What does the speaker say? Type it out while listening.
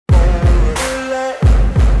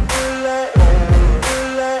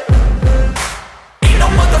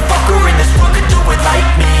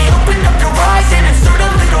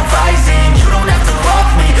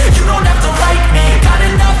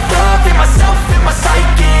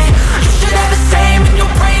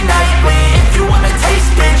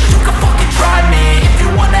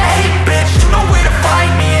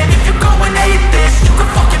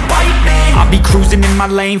my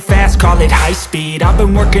lane fast, call it high speed. I've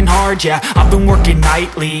been working hard, yeah, I've been working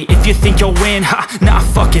nightly. If you think you'll win, ha, not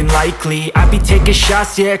fucking likely. I be taking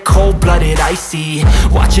shots, yeah, cold-blooded, icy.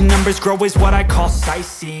 Watching numbers grow is what I call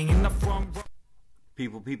sightseeing. In the front row.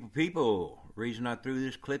 People. Reason I threw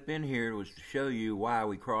this clip in here was to show you why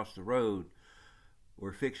we crossed the road.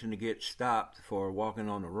 We're fixing to get stopped for walking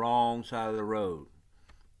on the wrong side of the road.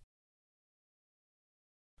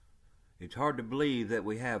 It's hard to believe that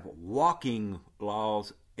we have walking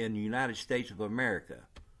laws in the United States of America.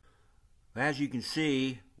 As you can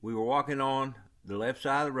see, we were walking on the left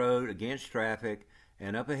side of the road against traffic,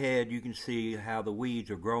 and up ahead you can see how the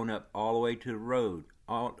weeds are grown up all the way to the road,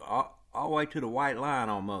 all the way to the white line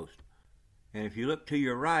almost. And if you look to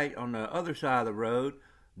your right on the other side of the road,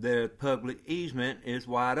 the public easement is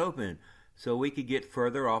wide open, so we could get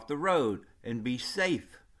further off the road and be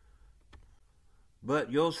safe.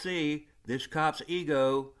 But you'll see this cop's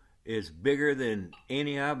ego is bigger than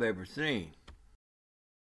any I've ever seen.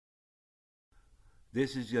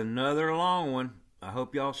 This is another long one. I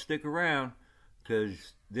hope y'all stick around,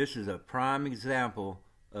 because this is a prime example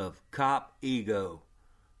of cop ego.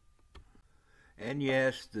 And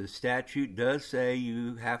yes, the statute does say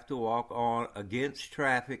you have to walk on against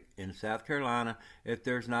traffic in South Carolina if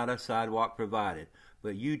there's not a sidewalk provided.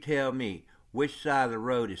 But you tell me, which side of the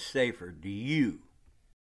road is safer? Do you?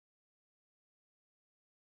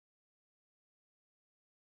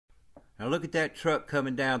 Now look at that truck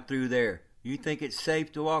coming down through there. You think it's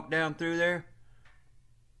safe to walk down through there?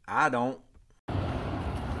 I don't.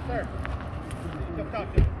 Sir, come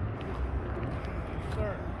talk to me.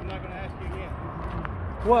 Sir, I'm not going to ask you again.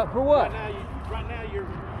 What? For what? Right now you're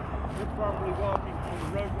improperly walking on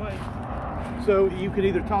the roadway. So you can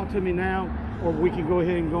either talk to me now, or we can go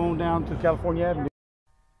ahead and go on down to California Avenue.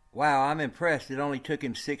 Wow, I'm impressed. It only took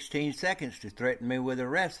him 16 seconds to threaten me with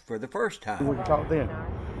arrest for the first time. We can talk then.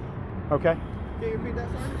 Okay? Can you repeat that,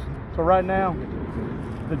 Sergeant? So right now,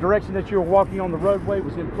 the direction that you were walking on the roadway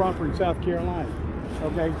was in Spartanburg, South Carolina.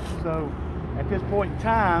 Okay? So at this point in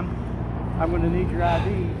time, I'm going to need your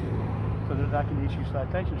ID so that I can issue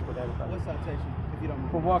citations for that. What citation, if you don't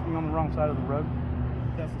mind? For walking on the wrong side of the road.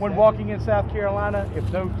 That's When walking in South Carolina,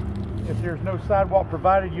 if there's no sidewalk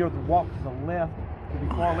provided, you have to walk to the left, to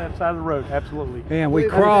the far left side of the road. Absolutely. And we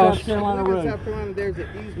crossed. South Carolina Road. South Carolina, there's an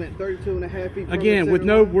easement 32.5 feet from Again, the with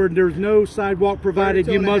center no line. where there's no sidewalk provided,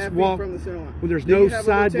 you must walk. From the center line. When there's Do no you have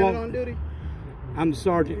sidewalk. A lieutenant on duty? I'm the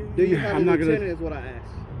sergeant. Do you have I'm a not lieutenant? gonna, Is what I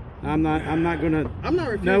asked. I'm not gonna. I'm not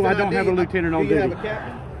refusing. No, I don't ID. have a lieutenant on duty. duty. Do you have a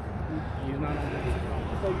captain? He's not on duty.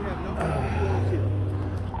 So you have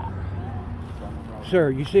no. Sir,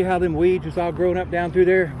 you see how them weeds is all grown up down through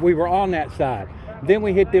there? We were on that side. Then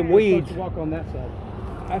we hit them weeds. You're supposed to walk on that side.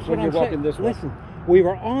 That's when what you're I'm walking saying. this way. Listen, we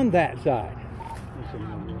were on that side.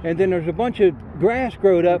 And then there's a bunch of grass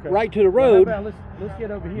growed up right to the road. Let's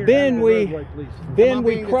get over here. Then out of the roadway, please. then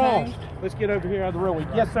we crossed. Let's get over here out of the roadway.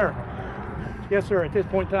 Yes, sir. Yes, sir. At this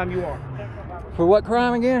point in time, you are. For what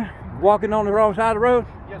crime again? Walking on the wrong side of the road?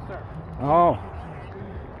 Yes, sir. Oh.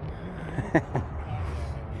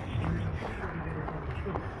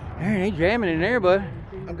 There ain't jamming in there, bud.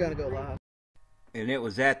 I'm gonna go live. And it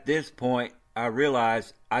was at this point I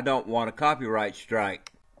realized I don't want a copyright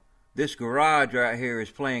strike. This garage right here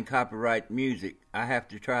is playing copyright music. I have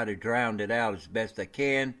to try to drown it out as best I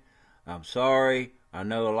can. I'm sorry. I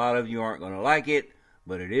know a lot of you aren't going to like it,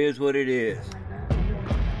 but it is what it is.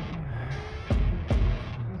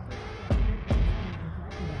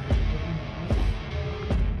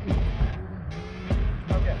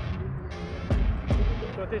 Okay.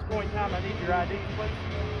 So at this point in time, I need your ID, please.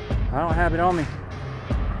 I don't have it on me.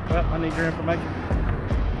 Well, I need your information.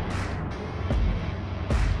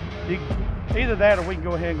 Either that or we can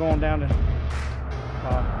go ahead and go on down to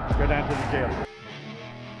go down to the jail.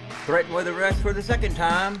 Threatened with arrest for the second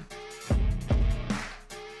time.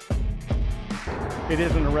 It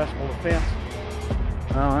is an arrestable offense.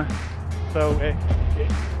 All right. So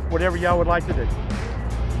whatever y'all would like to do.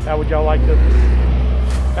 How would y'all like to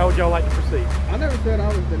proceed? I never said I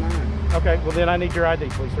was denying. Okay, well then I need your ID,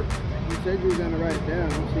 please, sir. You said you were gonna write it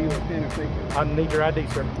down. I don't see you with pen or paper. I need your ID,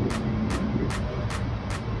 sir.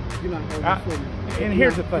 You're not holding that for me. And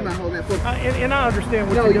here's the thing. You're not holding that for me. And I understand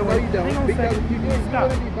what you're doing. No, you don't. Hang on a Because second. if you do, you're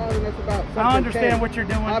going to be bothering us about something. I understand what you're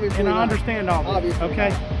doing, Obviously and I not. understand all this. Obviously okay?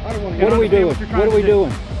 not. I don't want to What are we doing? What are we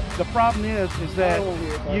doing? The problem is that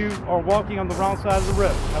you are walking on the wrong side of the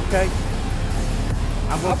road, okay?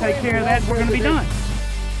 I'm going to take care of that, and we're going to be done.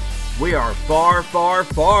 We are far, far,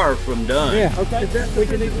 far from done. Yeah. Okay, we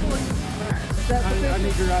can need I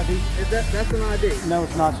need your ID. That's an ID. No,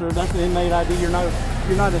 it's not, sir. That's an inmate ID. You're not.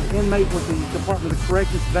 You're not an inmate with the Department of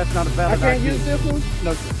Corrections. So that's not a valid ID. I can't use this one?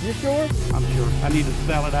 No, sir. You sure? I'm sure. I need a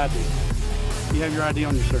valid ID. You have your ID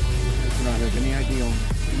on you, sir? I do not have any ID on me.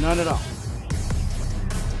 None at all.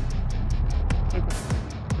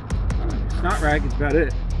 Snot rag is about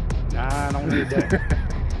it. Nah, I don't need that.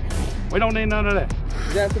 We don't need none of that.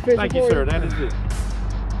 Is that sufficient? Thank you, sir. That is it.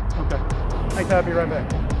 Okay. Thanks. I'll be right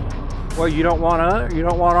back. Well, you don't want ours? I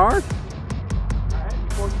had it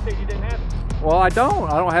before you said you didn't have it. Well, I don't.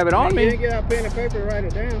 I don't have it on You me. didn't get out pen and paper to write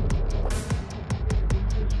it down.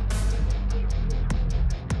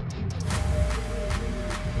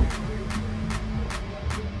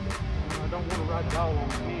 I don't want to write it all on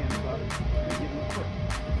my hand, but I'll give you a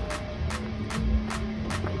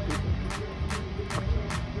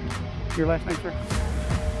quick. Your last name, sir?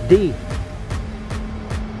 D.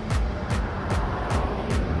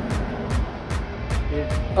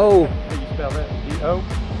 Yeah. O. How do you spell that? D-O?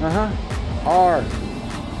 Uh-huh. R.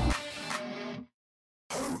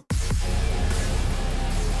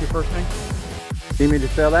 Your first name? Need me to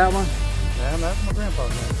spell that one? Yeah, that's my grandpa's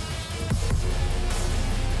name.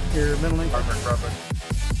 Your middle name? Robert.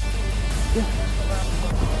 Yeah.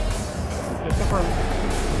 Just confirm.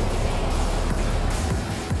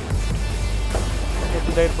 What's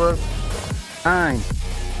the date of birth? 9.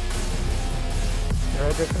 Your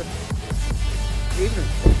address, sir?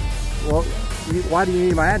 Well, why do you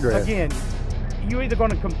need my address? Again, you either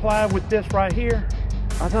going to comply with this right here.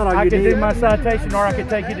 I thought all I you can needed. do my citation, or I can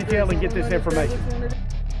take you to jail and get this information.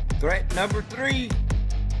 Threat number 3.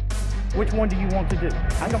 Which one do you want to do?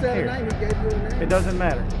 I don't care. He gave you a name. It doesn't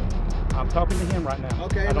matter. I'm talking to him right now.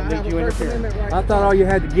 Okay, I don't need you interfering. I thought all you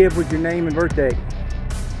had to give was your name and birthday.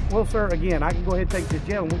 Well, sir, again, I can go ahead and take you to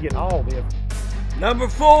jail and we get all this. Number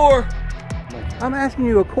 4. I'm asking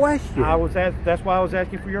you a question. That's why I was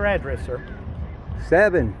asking for your address, sir.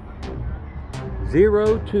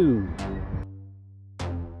 702.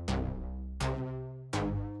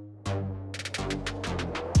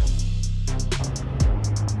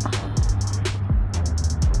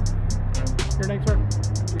 Your name, sir?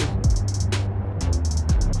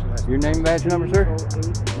 Your name and badge number, sir? You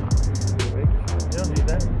don't need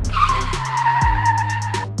that.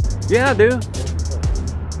 Yeah, I do.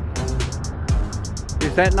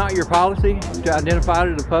 Is that not your policy to identify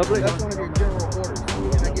to the public? That's one of your general orders.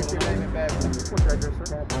 Can I get your name and badge number? What's your address,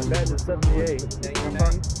 sir? Badge is 78.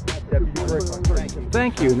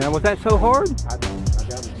 Thank you. Now, was that so hard?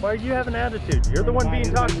 Well, you have an attitude. You're the one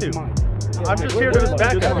being talked to. I'm just here as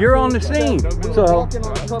backup. You're on the scene, so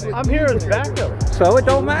I'm here as backup. so it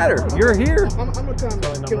don't matter. You're here. I'm gonna come.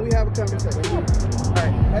 Can we have a conversation? All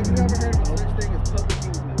right. Have you ever heard of such thing as public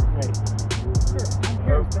easement?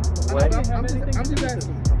 I'm just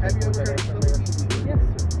asking. Have you ever heard of public easement? Yes.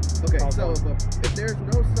 Okay. So if there's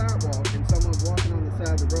no sidewalk and someone's walking on the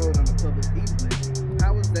side of the road on a public easement,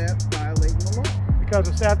 how is that violating the law? Because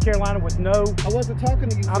of South Carolina with no... I wasn't talking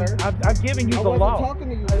to you, sir. I'm giving you the law. I wasn't talking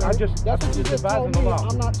to you, sir. That's what you just told me.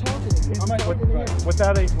 I'm not talking to you. I'm talking to you.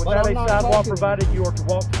 Without a sidewalk provided, you are to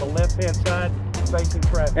walk to the left-hand side facing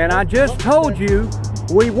traffic. And I just told you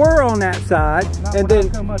we were on that side, Not and when I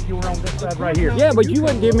then come up, you were on this side right here. yeah, but you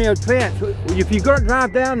wouldn't give me a chance. If you're gonna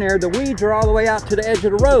drive down there, the weeds are all the way out to the edge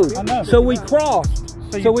of the road. I know. So we crossed.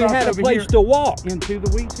 you So we crossed had a over place here to walk. into the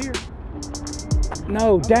weeds here.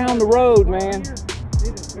 No, down the road, man. It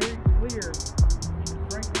is very clear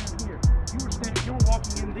right down here. You were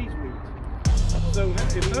walking in these weeds. So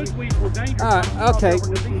if those weeds were dangerous, All right, okay.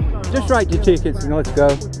 Just write the tickets and let's go.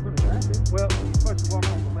 Well, you're supposed to walk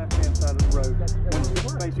on the left-hand side of the road when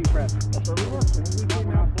facing traffic. That's where we were. Not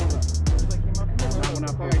when I pulled up. Not when I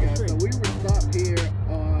All pulled right, up. guys. So we were stopped here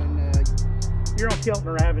on You're on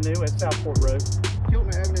Keltner Avenue at Southport Road.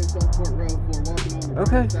 Kilmer Avenue, Southport Road, for walking on the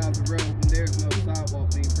Okay. right side of the road, and there's no sidewalk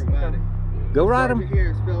being provided. Go ride Sergeant them. here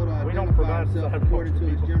is failed to We don't identify provide himself sidewalks according to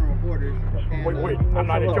his general orders. And, Wait, I'm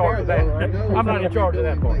not in charge of that. I'm not in charge of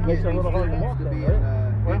that part. Makes it a little hard to walk to be dick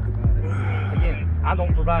about it. Again, I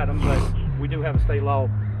don't provide them, but we do have a state law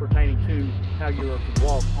pertaining to how you are to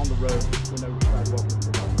walk on the road when no sidewalk is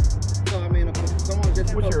provided. So I mean, if someone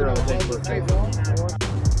just What's your posted date on of the birth? state law,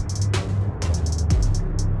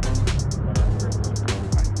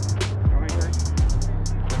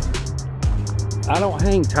 I don't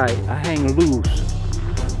hang tight. I hang loose.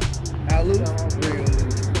 how loose? Real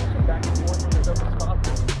loose.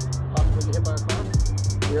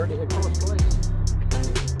 We already had close place.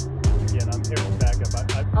 Again, I'm here to back up.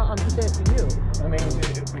 I'm just asking you. I mean,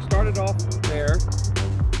 We started off there.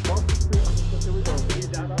 across the street, there we go.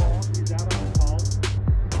 He's out on the call.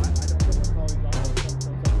 I don't know what call he's on.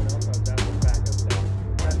 Something else. That's the backup there.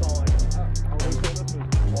 That's all I know. All they told us was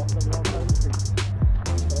walk on the wrong side of the street.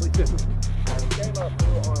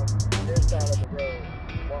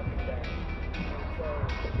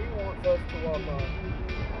 walk on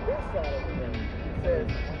this side of the road. It says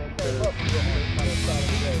when they came up, you were on the side of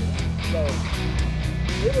the road. So,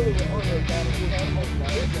 literally, we're on your side of the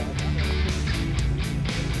road.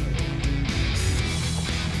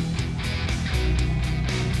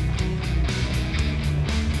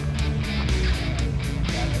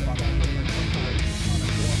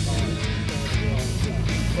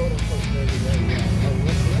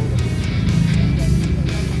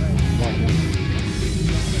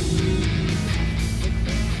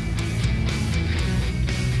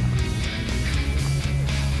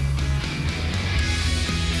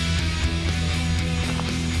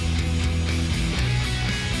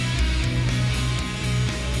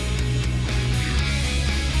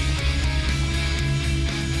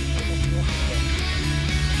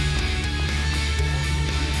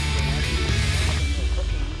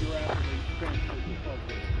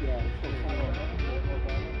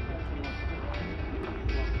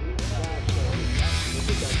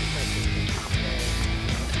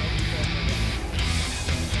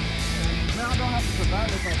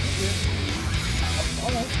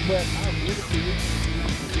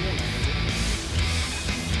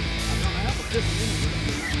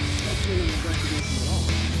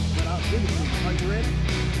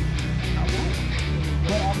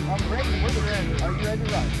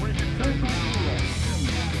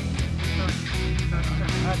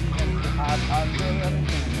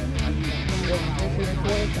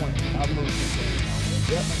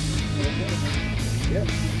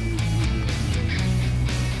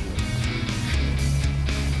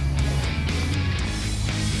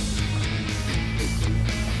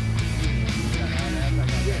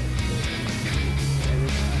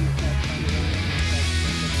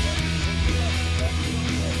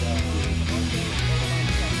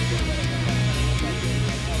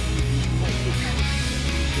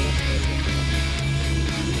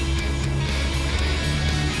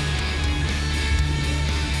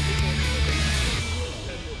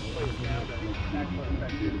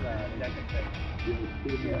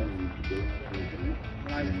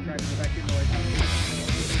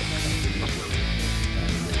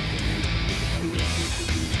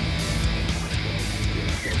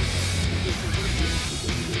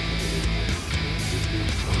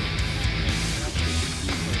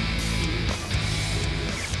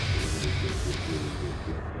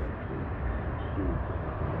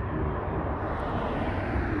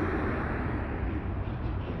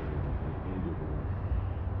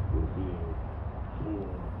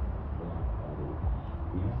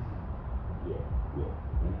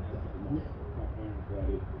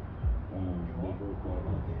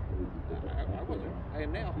 I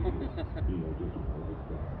am now.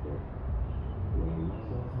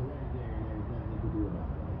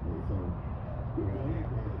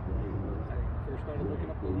 First started looking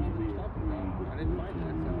up the ones he was talking about. I didn't find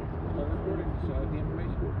that, so I was recording, so I have the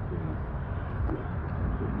information.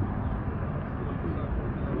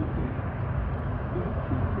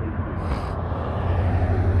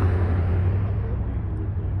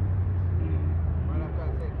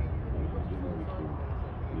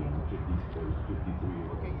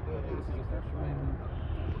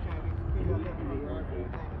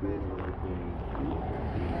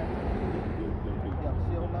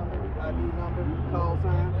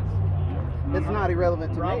 It's not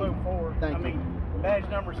irrelevant to Bravo me. 4. Thank I you. mean, badge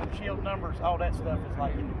numbers and shield numbers, all that stuff is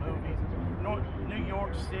like in the movies. New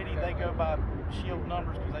York City, they go by shield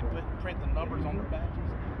numbers because they print the numbers on their badges.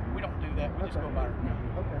 We don't do that. We just go by our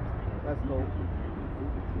number. Okay, that's cool.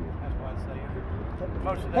 That's why I say it.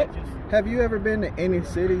 Most of that just. Have you ever been to any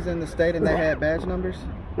cities in the state and they had badge numbers?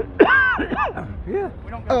 Yeah.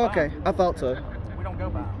 We don't go Oh, by okay. I thought so. We don't go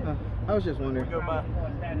by. I was just We wondering. go by.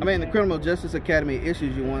 I mean, the Criminal Justice Academy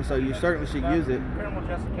issues you one, so you certainly should use it. Criminal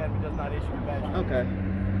Justice Academy does not issue a badge. Okay.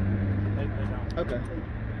 They don't. Okay.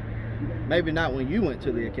 Maybe not when you went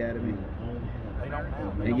to the academy. They don't now. They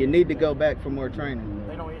And don't you issue need to badges. go back for more training.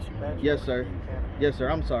 They don't issue badges. Yes, sir. Yes, sir.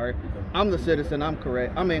 I'm sorry. I'm the citizen. I'm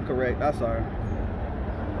correct. I'm incorrect. I'm sorry.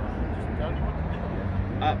 Just telling you what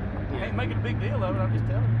to do. You ain't making a big deal of it. I'm just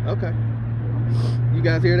telling you. Okay. You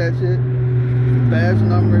guys hear that shit? Badge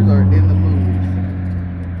numbers are in the movies.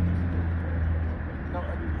 No,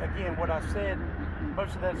 again, what I said,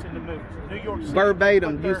 most of that's in the movies. New York City.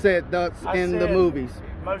 Verbatim, you said that's I in the said movies.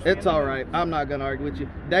 mostly It's in the all right. I'm not gonna argue with you.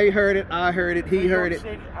 They heard it. I heard it. He New heard York it.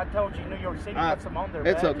 City, I told you, New York City puts them on their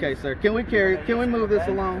It's badges. okay, sir. Can we carry? Can we move this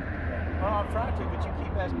along? Well, I'm trying to, but you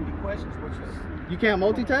keep asking me questions, which is. You can't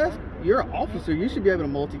multitask? You're an officer. You should be able to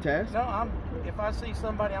multitask. No, if I see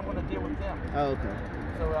somebody, I'm going to deal with them. Oh, okay.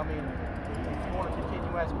 So, I mean, if you want to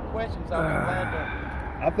continue asking questions, I'll be glad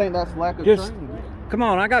to. I think that's lack of Just training. Come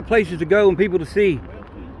on, I got places to go and people to see.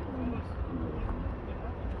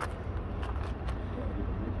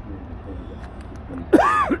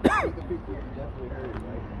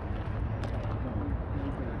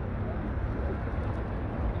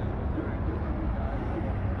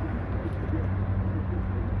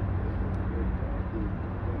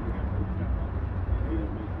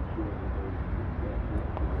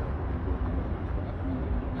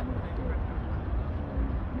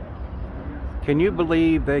 Can you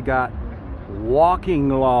believe they got walking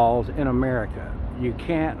laws in America? You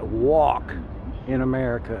can't walk in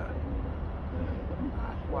America.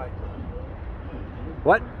 Not quite.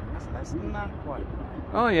 What? That's not quite.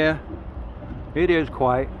 Oh yeah, it is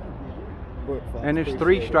quite. And this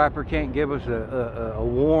three-striper can't give us a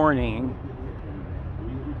warning.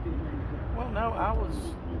 Well, no, I was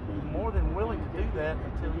more than willing to do that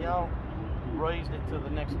until y'all raised it to the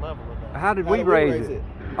next level of that. How did we raise it?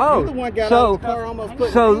 Oh, you're the one got out of the car almost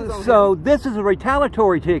putting things on so this is a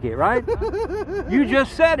retaliatory ticket, right? You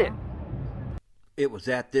just said it. It was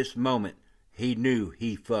at this moment he knew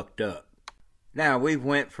he fucked up. Now we've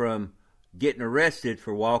went from getting arrested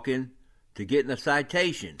for walking to getting a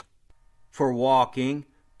citation for walking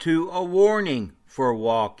to a warning for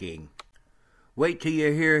walking. Wait till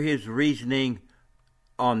you hear his reasoning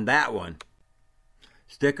on that one.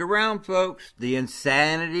 Stick around, folks. The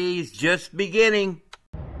insanity's just beginning.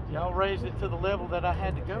 Y'all raised it to the level that I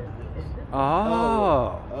had to go to this.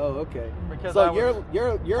 Oh. Oh, okay. Because So I was-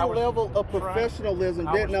 your I was level of trying- professionalism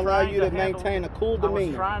I was didn't allow trying you to handle- maintain a cool I was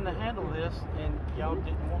demeanor. trying to handle this, and y'all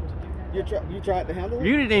didn't want to do that. You tried to handle it?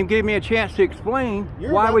 You didn't even give me a chance to explain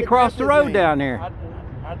You're why about we to crossed the catch his road name. down there.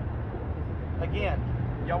 Again,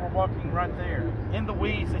 y'all were walking right there in the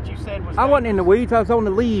weeds that you said was. I wasn't in the weeds, I was on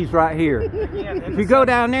the leaves right here. Again, If you go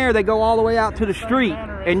down there, they go all the way out to the street,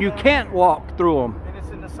 and you can't walk through them. And it's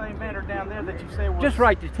in the same manner down there that you say was. Just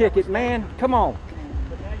write the ticket, man. Come on.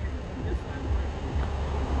 But now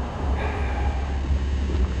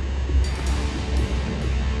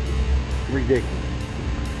you're. Ridiculous.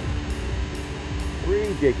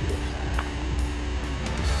 Ridiculous.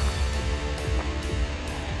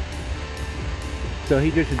 So he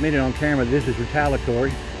just admitted on camera this is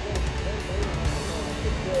retaliatory.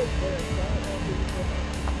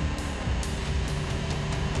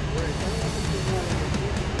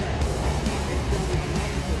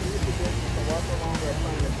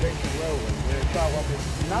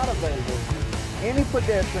 Not available. Any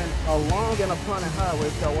pedestrian along and upon a highway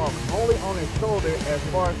shall walk only on his shoulder as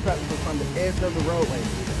far as practical from the edge of the roadway.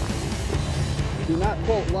 Do not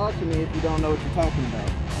quote law to me if you don't know what you're talking about.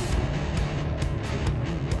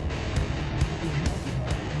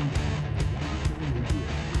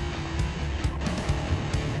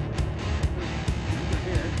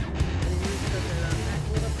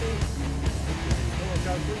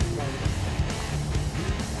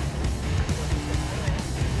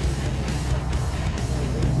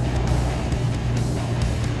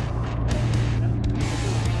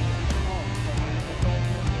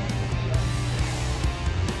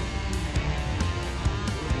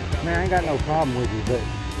 Man, I ain't got no problem with you, but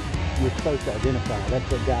you're supposed to identify. That's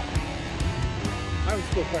what got me. I was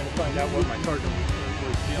still trying to find out what my sergeant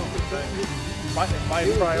was dealing with. My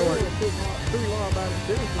priority.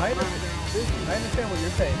 I understand what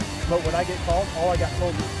you're saying, but when I get called, all I got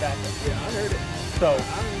told was backup. Yeah, I heard it. So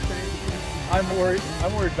I understand. I'm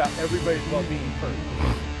worried about everybody's well-being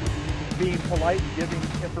first. Being polite and giving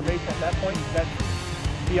information at that point, that's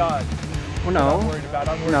beyond. Well, what no. I'm worried about.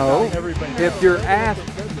 I'm worried No. about everybody. If you're asked,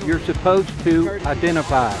 you're supposed to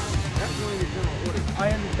identify. That's one of your general orders. I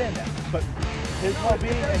understand that, but his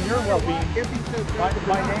well-being and your well-being, If he says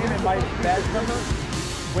my name and my badge number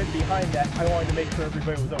went behind that. I wanted to make sure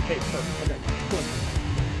everybody was okay first. okay, cool.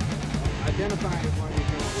 Identifying is one of your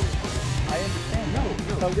general orders. I understand. No,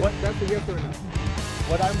 So that's a yes or a no.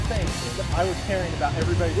 what I'm saying is that I was caring about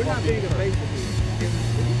everybody's We're not being well-being first. evasive here. If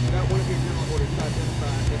that one of your general orders to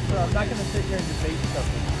identify. So I'm not going to sit here and debate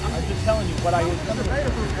something. I'm just telling you what I was It's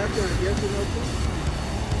debatable after a yes or no question.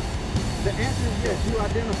 The answer is yes, you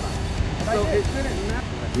identify. I So did. it shouldn't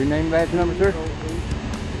matter. Your name, badge number, sir?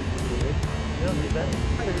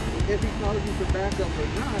 If he calls you for backup or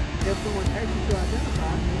not, if someone asks you to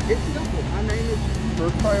identify, it's simple. My name is.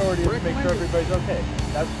 First priority is to make sure everybody's okay.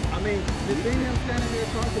 That's I mean, the thing him standing there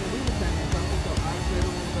talking, we were standing there talking, so obviously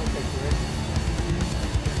everyone's okay, correct?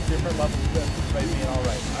 different levels of everybody being all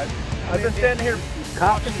right. I've been standing here.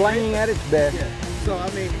 Cops playing at its best. Yeah. So I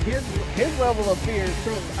mean, his level of fear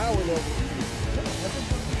trumps our level of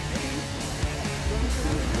fear.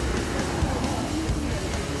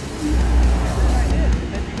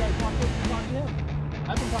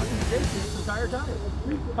 I've been talking to Jason this entire time.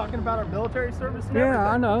 Talking about our military service and Yeah, everything.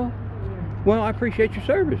 I know. Well, I appreciate your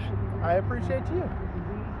service. I appreciate you.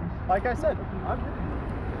 Like I said,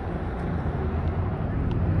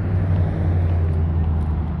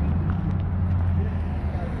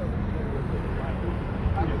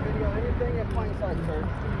 Anything in plain sight, sir.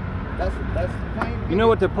 That's plain view. You know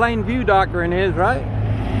what the plain view doctrine is, right?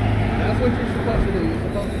 That's what you're supposed to do. You're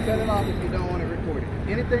supposed to cut it off if you don't want it recorded.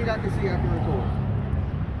 Anything I can see, I can record.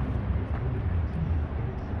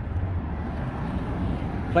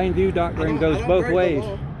 Plain view doctrine goes both ways.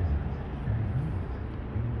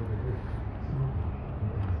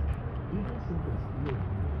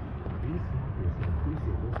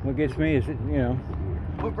 What gets me is, you know,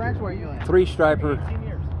 What branch were you in? 3-striper. 18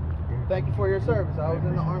 years. Thank you for your service. I was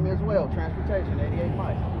in the Army as well. Transportation, 88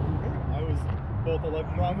 miles. I was both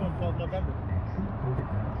 11 Bravo and 12 November.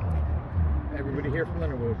 Everybody here from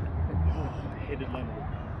Leonardwood. Hated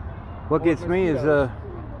Leonardwood. What gets me is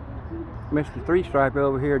Mr. 3-striper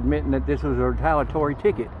over here admitting that this was a retaliatory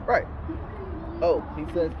ticket. Right. Oh, he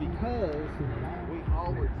says because we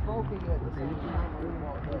all were smoking at the same time we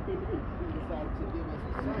walked up, he decided to give us a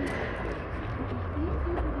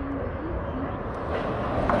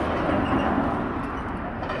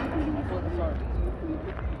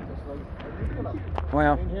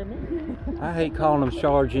Well, I hate calling them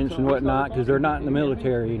sergeants and whatnot because they're not in the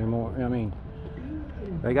military anymore. I mean,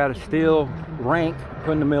 they got a still rank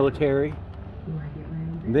from the military.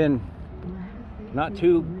 And then, not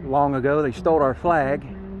too long ago, they stole our flag.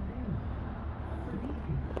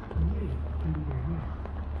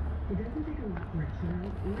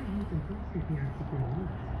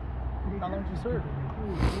 How long did you serve?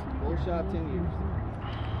 4 shot, 10 years.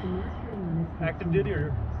 Active duty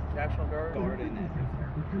or National Guard? Guard and active.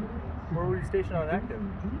 Where were you stationed on active?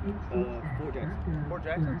 Fort Jackson. Fort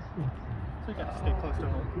Jackson? So you got to stay close to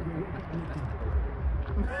home.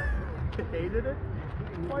 Hated it?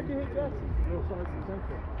 Why'd you hate Jackson?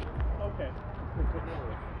 Okay.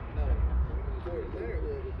 No, Fort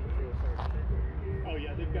Leonardwood would be drill sergeant. Oh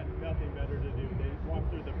yeah, they've got nothing better to do. They walk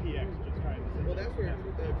through the PX just trying to see. Well, that's where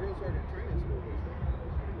drill sergeant training school is.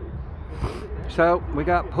 So, we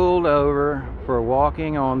got pulled over for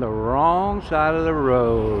walking on the wrong side of the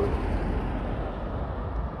road.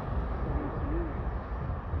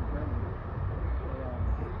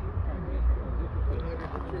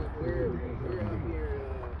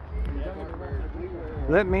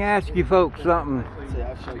 Let me ask you folks something.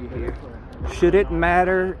 I'll show you here. Should it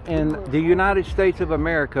matter in the United States of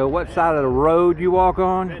America what side of the road you walk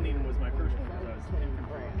on? Bending was my first one because I was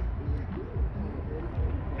infantry.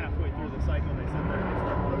 Halfway through the cycle, they said they're going to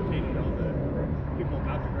start rotating all the people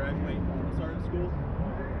about to graduate from sergeant school.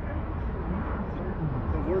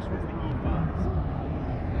 The worst was the E5s.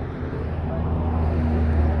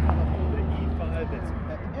 The E5 that's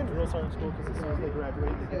at drill sergeant school because as soon as they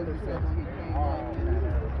graduate, they get their steps.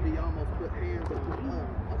 He almost put hands on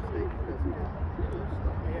upstate because he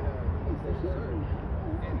was served.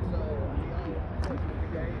 And so he almost took the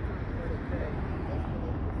game.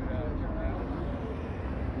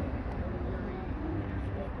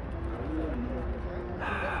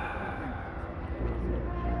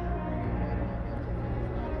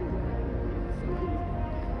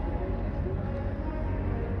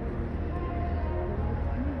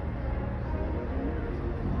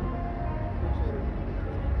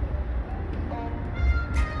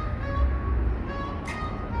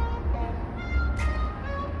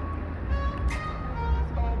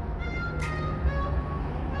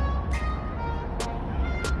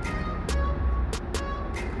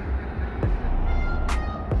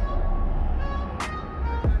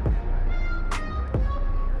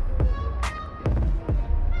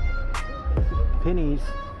 Pennies.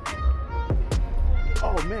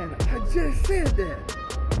 Oh man, I just said that.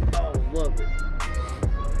 Oh, love it.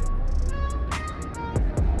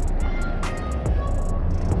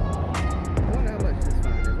 I wonder how much this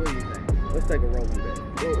fine is. What do you think? Let's take a rolling bet.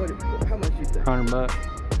 How much you think? $100.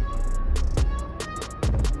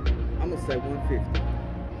 I'm gonna say 150.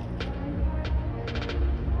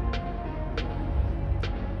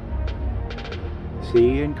 See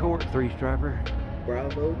you in court, 3-striper.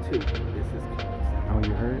 Bravo 2. This is called. Oh,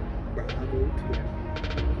 you heard it? Bravo 2.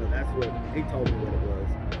 So that's what he told me what it was.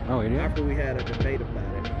 Oh, it is? After we had a debate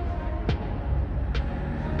about it.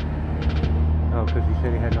 Oh, because he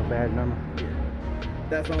said he had no badge number? Yeah.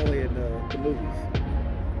 That's only in the movies.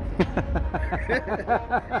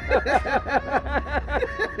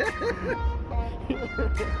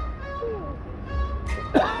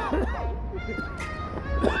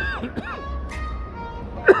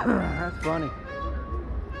 That's funny.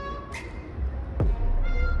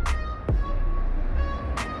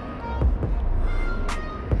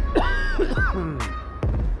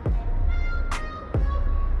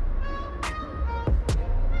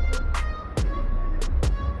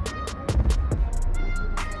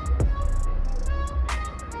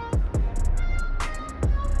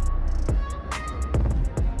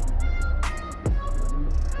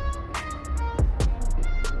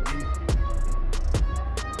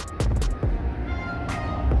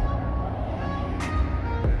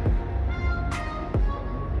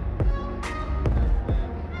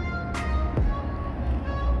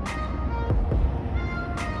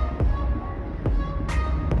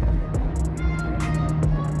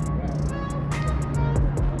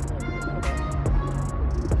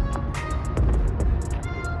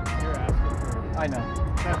 I know.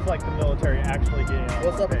 That's like the military actually getting on.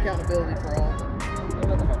 What's up, accountability for all?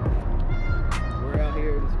 We're out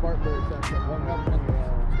here in Spartanburg, South Carolina. One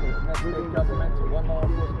government, state government, to one law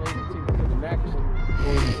enforcement agency to the next, or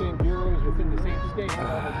the same bureaus within the same state,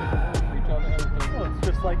 all the different work for each other. Well, it's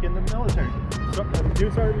just like in the military. So, new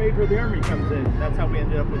sergeant major of the army comes in. That's how we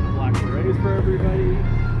ended up with the black berets for everybody,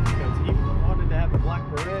 because he wanted to have a black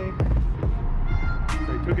beret.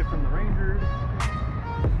 So he took it from the Rangers.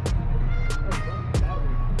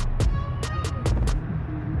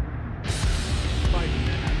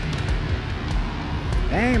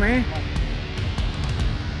 Hey, man.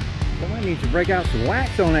 Somebody needs to break out some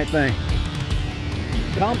wax on that thing.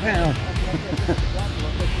 Compound.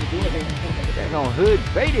 That on hood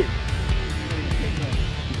faded.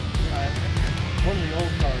 One of the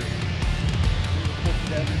old cars.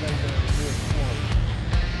 Everybody does do it for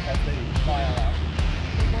as they file out.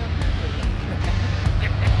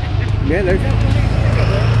 Yeah,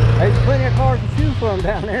 there's plenty of cars to choose from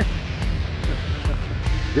down there.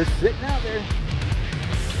 Just sitting out there.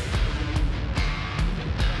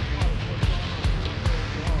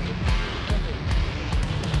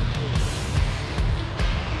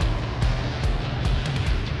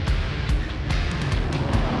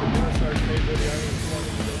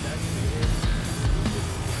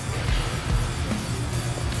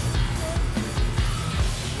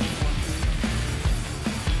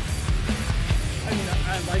 I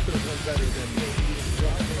like those ones better than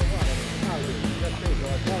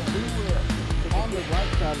On the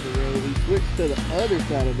right side of the road, we switched to the other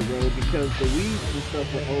side of the road because the weeds and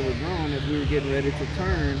stuff were overgrown as we were getting ready to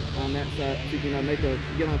turn on that side to, you know,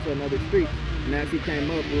 get onto another street. And as he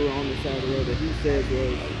came up, we were on the side of the road that he said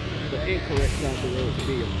was the incorrect side of the road to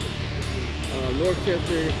be on.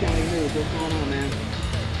 Dorchester County News, what's going on, man?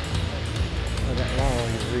 Oh, that law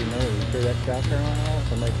you reading over, you sure that's South Carolina law?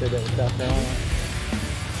 Somebody said that was South Carolina.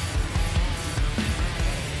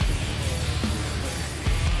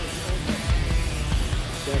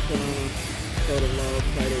 South Carolina Code of Laws,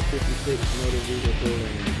 Title 56, Motor Vehicle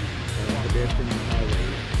and Pedestrian on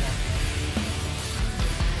Highways.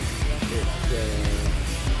 It's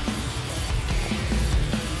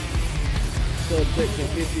subsection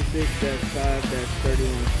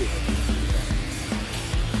 56-5-3160.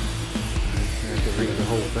 I have to read the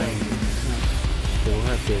whole thing. So we'll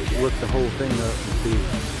have to look the whole thing up and see.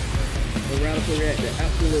 A radical reactor,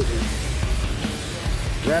 absolutely.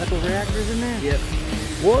 Radical reactors in there? Yep.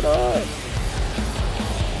 What up?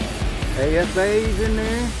 AFA's in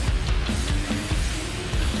there?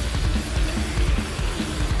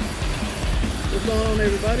 What's going on,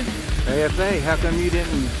 everybody? AFA, how come you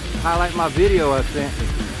didn't highlight my video I sent you?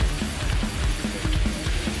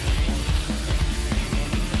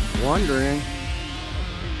 Wondering.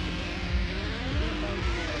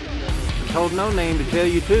 I told No Name to tell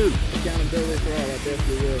you too. Accountability for all, I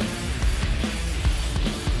definitely will.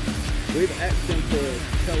 We've asked him to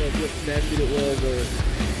tell us what statute it was or,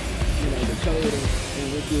 you know, the code in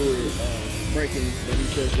which we were breaking, but he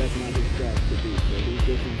says that's not his job to do. So he's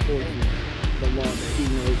just enforcing the law that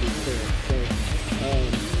he knows is fair. So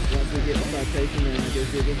once we get the citation, then I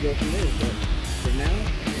guess we'll just go from there. But for now,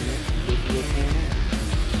 you know, this is what's going on.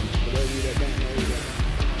 For those of you that don't know, we got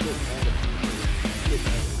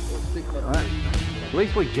six Alright. At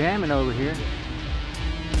least we're jamming over here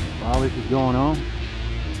while this is going on.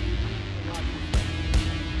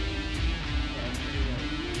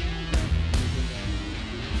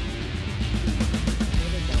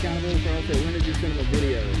 Accountability for all said, when did you send him a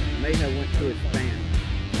video? May have went to his spam.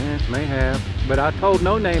 Yes, may have. But I told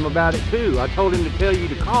No Name about it too. I told him to tell you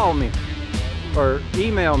to call me or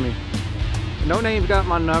email me. No Name's got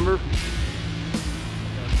my number.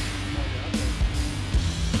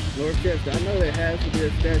 Lord Chester, I know there has to be a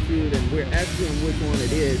statute and we're asking him which one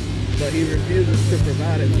it is, but he refuses to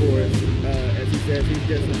provide it for us. As he says, he's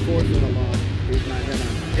just enforcing the law. He's not going to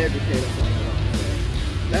educate us on the law.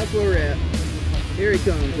 So that's where we're at. Here he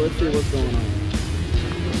comes. Let's see what's going on.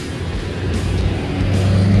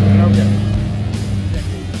 Okay.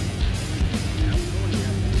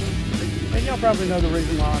 And y'all probably know the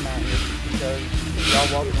reason why I'm out here, because y'all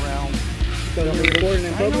walking around. So you're recording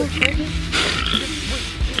in public?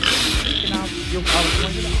 I'll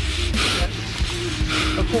explain it out.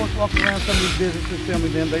 Of course, walking around some of these businesses,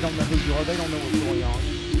 filming them, they don't know who you are, they don't know what's going on,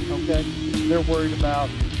 okay? They're worried about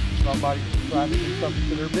somebody trying to do something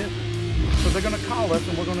to their business. So they're going to call us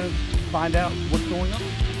and we're going to find out what's going on.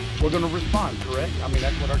 We're going to respond, correct? I mean,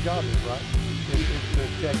 that's what our job is, right? Is to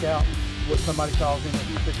check out what somebody calls in as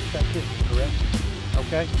suspicious activity, correct?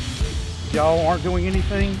 Okay? Y'all aren't doing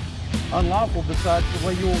anything unlawful besides the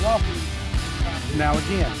way you were walking. Now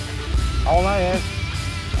again, All I asked,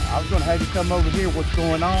 I was going to have you come over here, what's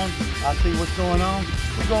going on. I see what's going on.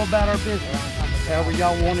 We go about our business. However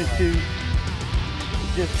y'all wanted to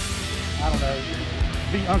just, I don't know,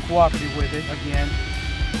 be uncooperative with it again,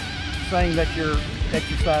 saying that you're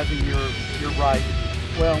exercising your right.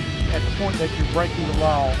 Well, at the point that you're breaking the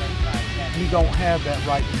law, you don't have that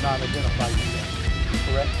right to not identify yourself,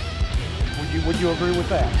 correct? Would you agree with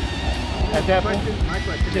that? At that point? My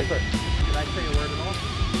question yes, is, sir. did I say a word at all?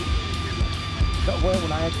 Well,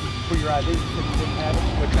 when I asked you for your ID, you said you didn't have it.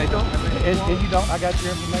 Which I don't. And you don't. I got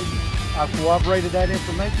your information. I corroborated that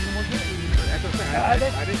information and we're good. That's what I'm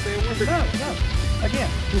saying. I didn't say a word. No. Again,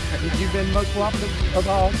 you've been most cooperative of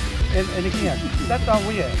all. And again, that's all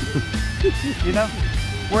we ask. You know,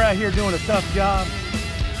 we're out here doing a tough job.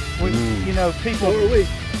 We, you know, people. So are we.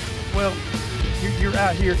 Well, you're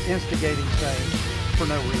out here instigating things for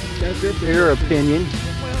no reason. That's Your opinion.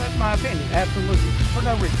 Well, that's my opinion. Absolutely. For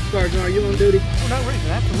no reason. Sergeant, are you on duty? For no reason.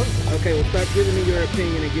 Absolutely. Okay, well, start giving me your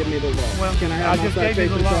opinion and give me the law. Well, can I have my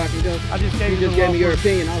citation so I can go? I just gave you you the just gave law me your first.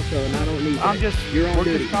 opinion also, and I don't need that. You're on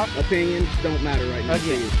duty. Opinions don't matter right now.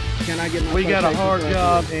 Again, can I get my we got a citation hard so I can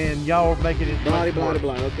job, go? and y'all are making it Blah, much blah, worse.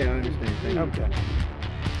 blah. Okay, I understand. Thank you. Okay.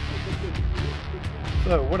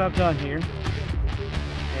 So what I've done here,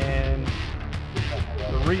 and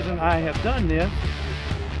the reason I have done this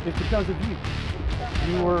is because of you.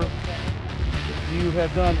 You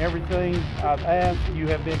have done everything I've asked. You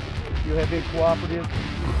have been cooperative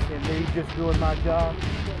in me just doing my job.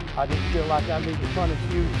 I didn't feel like I need to punish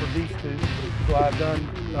you for these two, so I've done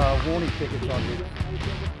warning tickets on this.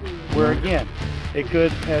 Where again, it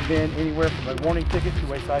could have been anywhere from a warning ticket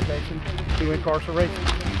to a citation to incarceration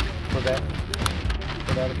for that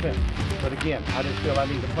offense. But again, I just feel I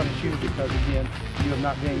need to punish you because again,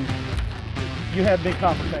 you have been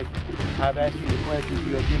confrontational. I've asked you the questions,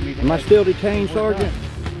 you have given me the Am I still detained, Sergeant?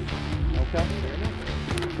 Okay.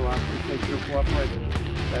 So I appreciate your cooperation.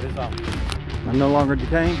 That is all. I'm no longer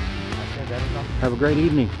detained. I said that is all. Have a great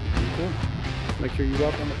evening. You too. Make sure you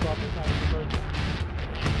walk on the proper side of the road.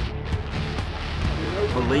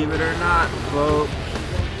 Believe it or not, folks,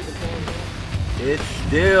 it's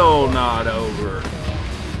still not over.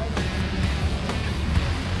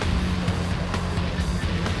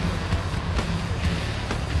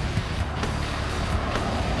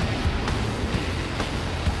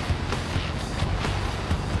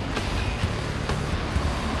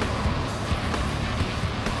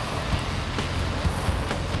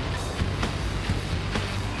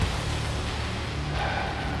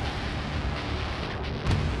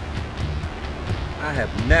 I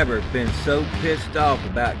have never been so pissed off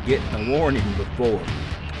about getting a warning before.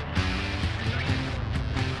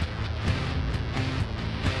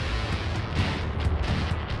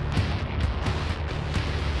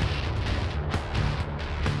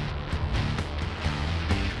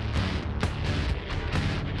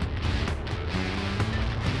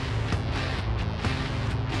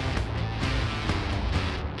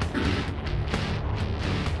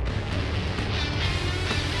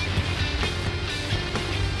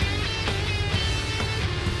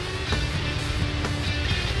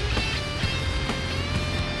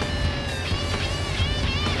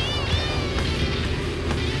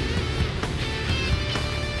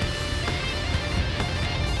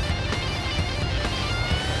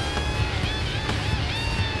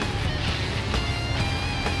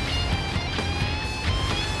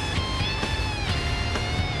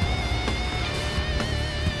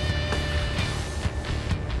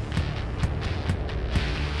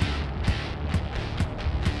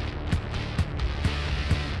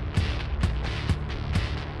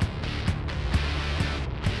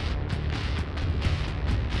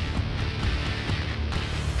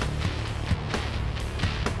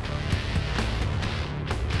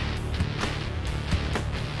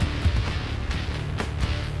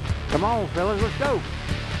 Come on, fellas, let's go.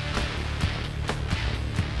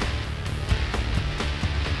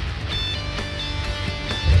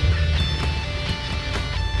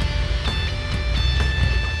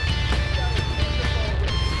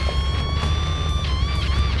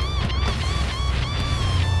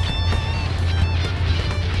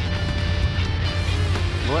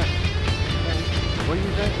 What? What do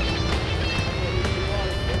you think?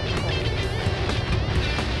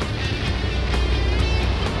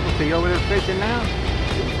 Is he over there fishing now?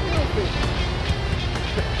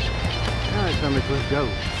 All right, somebody, let's go.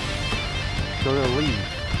 So they'll leave.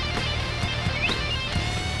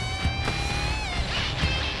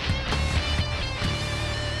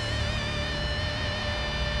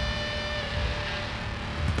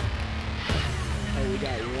 Hey, we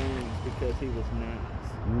got warnings because he was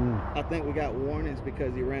nice. I think we got warnings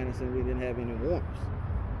because he ran us and we didn't have any warrants.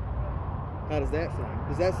 How does that sound?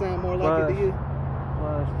 Does that sound more like it to you?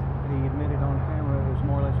 Plus, he admitted on camera it was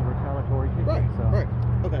more or less a retaliatory ticket. Right, so. right.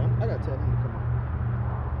 Okay, I gotta tell him to come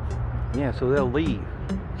on. Yeah, so they'll leave.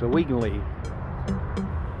 So we can leave.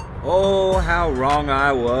 Oh, how wrong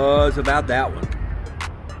I was about that one.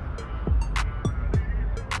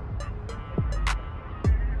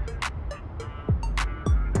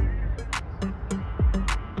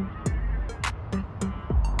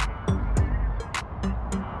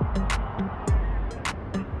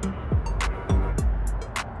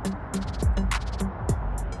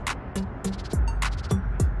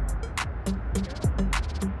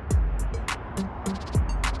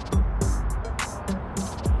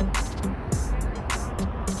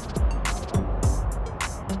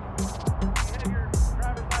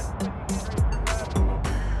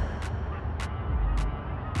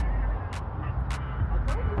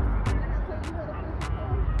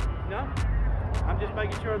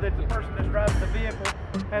 Making sure that the person that's driving the vehicle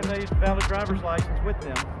has a valid driver's license with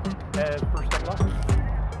them as per state law.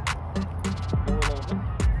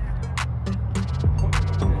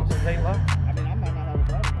 State law? I mean, I might not have a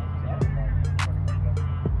driver's license.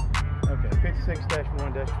 Okay,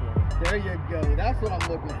 56-1-20. There you go. That's what I'm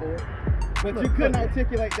looking for. But you couldn't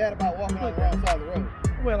articulate that about walking on the wrong side of the road.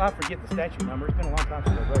 Well, I forget the statute number. It's been a long time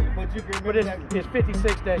since I wrote it. But you can But remember it's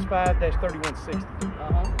 56-5-3160.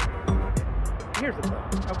 Here's the thing,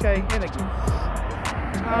 okay? And again,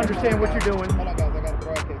 I understand what you're doing. Hold on, guys. I got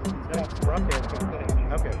a broadcast.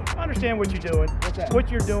 Okay. I understand what you're doing. What's that? What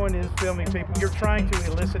you're doing is filming people. You're trying to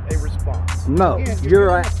elicit a response. No, Again, you're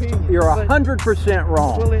Well, 100%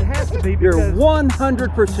 wrong. it has to be You're because...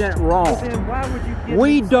 100% wrong. Well, then why would you give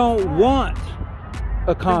We me don't flag? want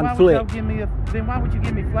a conflict. Then why would you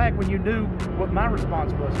give me flag when you knew what my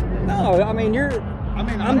response was to this? No, I mean,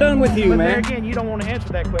 I'm done with you, But man. there again, you don't want to answer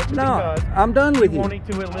that question No, because I'm done with you're you. wanting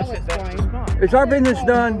to elicit I'll that explain. response. Is our business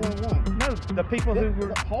done? No, the people who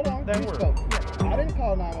were... Hold on, that you were. spoke. Yeah. I didn't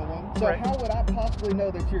call 911, so Correct. how would I possibly know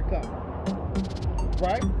that you're coming?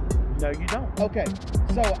 Right? No, you don't. Okay,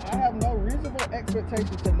 so I have no reasonable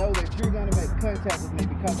expectation to know that you're going to make contact with me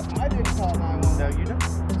because I didn't call 911. No, you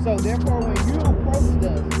don't. So therefore, when you approached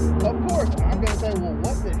us, of course, I'm going to say, well,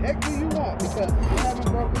 what the heck do you want? Because you haven't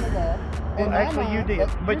broken the law. Well, actually, you did,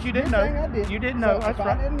 but you didn't know. I did. You didn't know. So That's if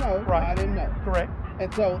right. I didn't know, Right. I didn't know. Correct.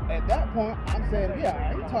 And so at that point, I'm saying, yeah,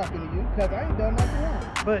 I ain't talking to you because I ain't done nothing wrong.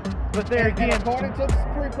 But there And again... according to the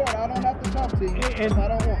Supreme Court, I don't have to talk to you if I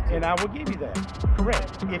don't want to. And I will give you that.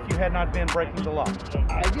 Correct. If you had not been breaking the law.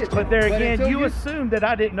 I get you. But there again, until you assumed that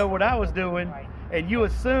I didn't know what I was doing, and you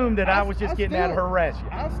assumed that I was just getting out to harass you.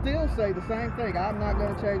 I still say the same thing. I'm not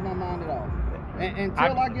going to change my mind at all. And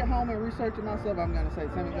until I get home and research it myself, I'm going to say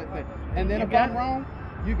the same exact thing. And then if I'm wrong,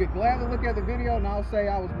 you could gladly look at the video and I'll say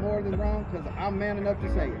I was more than wrong because I'm man enough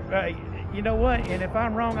to say it. You know what? And if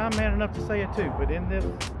I'm wrong, I'm man enough to say it too. But in this,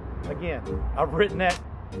 again, I've written that.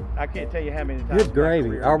 I can't tell you how many times. Good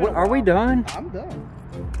gravy. Are we done? I'm done.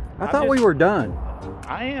 I thought we were done.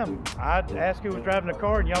 I am. I asked who was driving the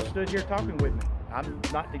car, and y'all stood here talking with me. I'm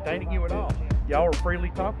not detaining you at all. Y'all were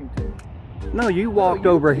freely talking to me. No, you walked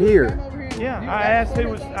over here. Yeah, I asked who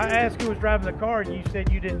was driving the car, and you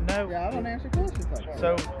said you didn't know. Yeah, I don't answer questions like that.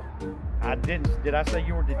 So I didn't. Did I say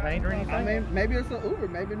you were detained or anything? I mean, maybe it's an Uber.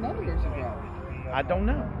 Maybe none of us are driving. I don't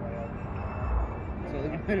know. So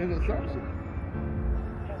you made an assumption.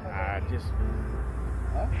 I just.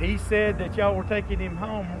 He said that y'all were taking him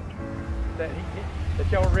home. That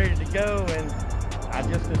y'all were ready to go, and I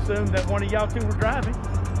just assumed that one of y'all two were driving.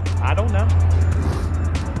 I don't know.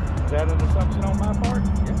 Is that an assumption on my part?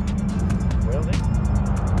 Yeah. Well then.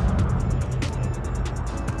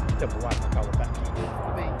 Tell me why I call it back.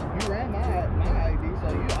 I mean, you ran my ID, so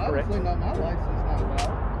you obviously know my license is not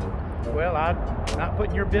valid. Well, I'm not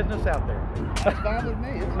putting your business out there. That's fine with me.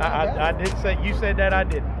 It's not I did say, you said that, I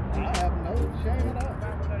didn't. I have no shame at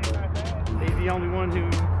all. He's the only one who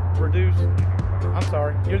produced, I'm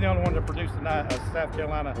sorry, you're the only one that produced a South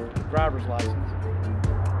Carolina driver's license.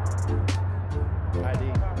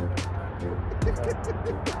 ID.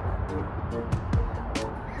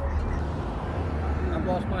 I've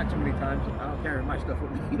lost mine so many times, I don't carry my stuff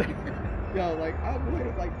with me. Yo, like, I'm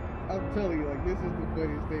telling you, like, this is the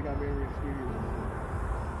funniest thing I've ever experienced.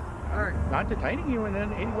 All right, not detaining you in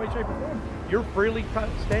any way, shape, or form. You're freely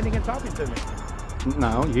standing and talking to me.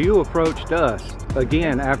 No, you approached us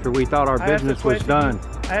again after we thought our business was done.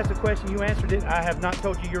 I asked a question, you answered it. I have not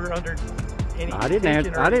told you you're under any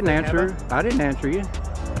detention. I didn't answer you.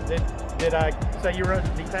 Did I say you were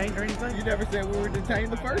detained or anything? You never said we were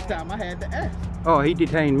detained the first time. I had to ask. Oh, he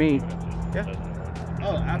detained me. Yeah.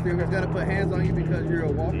 Oh, after he was gonna put hands on you because you're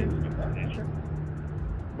a walker?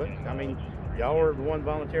 But I mean, y'all are the one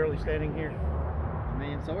voluntarily standing here. I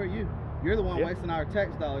mean, so are you. You're the one wasting our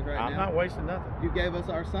tax dollars right now. I'm not wasting nothing. You gave us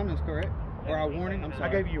our summons, correct? Or our warning? I'm sorry.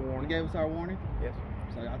 I gave you a warning. You gave us our warning? Yes.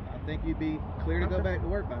 So I think you'd be clear to go back to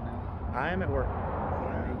work by now. I am at work.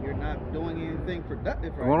 I mean, you're not doing anything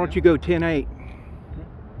productive right now. Why don't you go 10-8?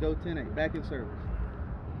 Go 10-8, back in service.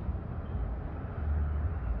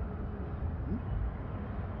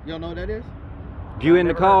 You don't know what that is? Did you end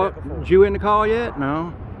the call? Did you end the call yet?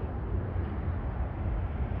 No.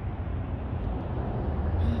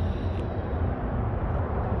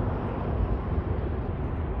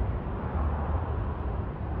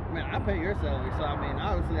 Man, I pay your salary, so I mean,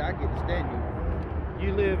 obviously I get to stand you.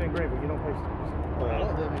 You live in Greenville. You don't pay. I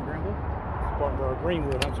don't live in Greenville. Spartanburg,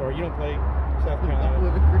 Greenwood. I'm sorry. You don't pay South I Carolina.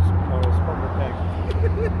 live in Greenville. Spartanburg taxes.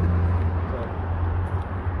 So,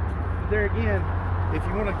 there again, if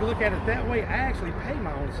you want to look at it that way, I actually pay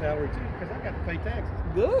my own salary too because I got to pay taxes.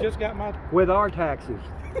 Good. Just got my. With our taxes.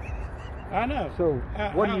 I know. So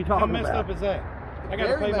what are you talking about? How messed up is that? I got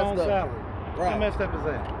to pay my own salary. Right. How messed up is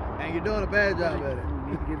that? And you're doing a bad job at it.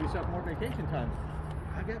 You need to give yourself more vacation time.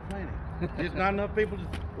 I got plenty. Just not enough people to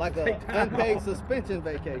Like an take time unpaid off. suspension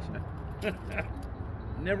vacation.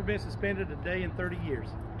 Never been suspended a day in 30 years.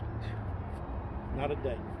 Not a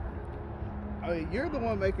day. I mean, you're the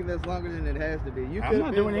one making this longer than it has to be. You I'm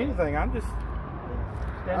not doing anything. I'm just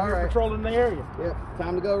standing All here right. patrolling the area. Yep.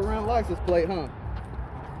 Time to go around license plate, huh?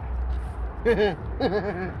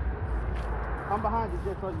 I'm behind you,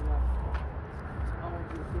 just so you know. I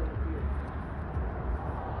want you to feel it here.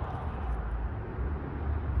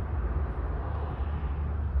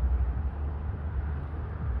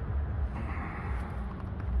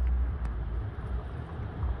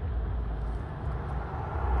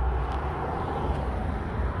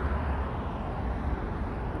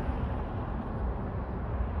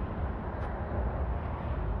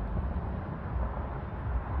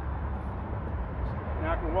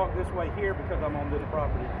 Now I can walk this way here because I'm on this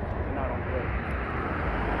property and not on the road.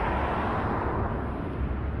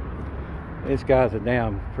 This guy's a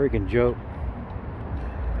damn freaking joke.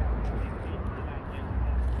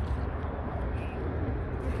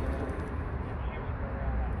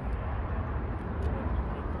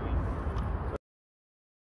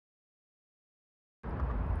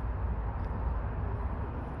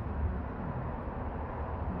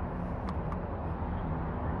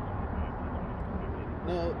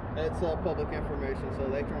 No, it's public information, so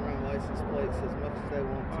they can run license plates as much as they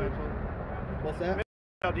want to. What's that?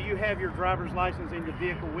 Now, do you have your driver's license in your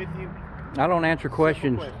vehicle with you? I don't answer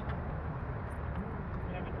questions.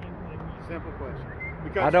 Simple question. I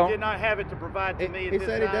Because don't- you did not have it to provide to me at He this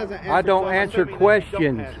said he time. doesn't answer. I don't so I'm answer assuming that you don't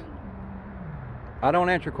questions. have it. I don't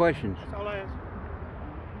answer questions. That's all I ask.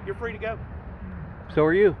 You're free to go. So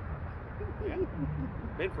are you. Yeah.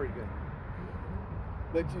 Been free to go.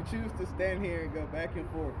 But you choose to stand here and go back and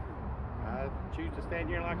forth. I choose to stand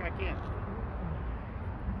here like I can.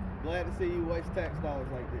 Glad to see you waste tax dollars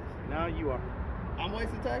like this. No, you are. I'm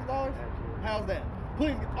wasting tax dollars? Absolutely. How's that?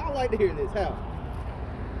 Please, I'd like to hear this. How?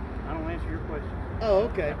 I don't answer your questions. Oh,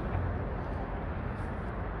 okay.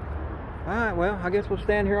 All right, well, I guess we'll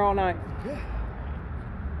stand here all night. Yeah.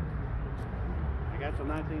 I got till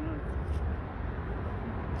 1900.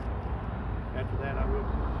 After that,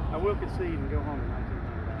 I will concede and go home at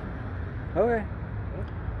 1900. Okay. Well,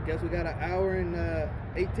 guess we got an hour and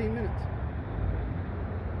 18 minutes.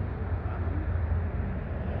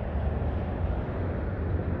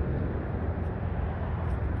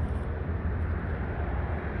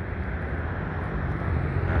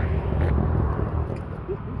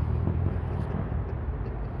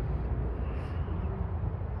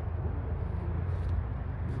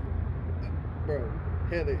 Bro,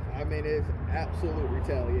 Heather, I mean, it's absolute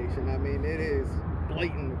retaliation. I mean, it is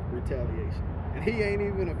blatant retaliation. And he ain't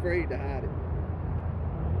even afraid to hide it.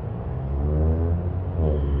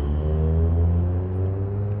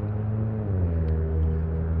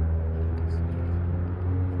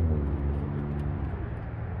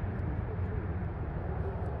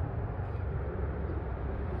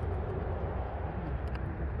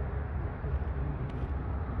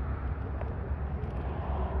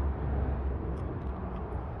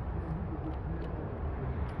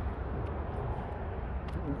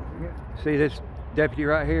 See this deputy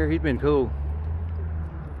right here? He's been cool.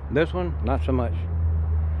 This one, not so much.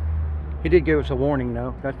 He did give us a warning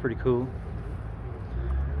though. That's pretty cool.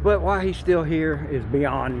 But why he's still here is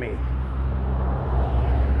beyond me.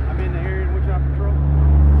 I'm in the area in which I patrol.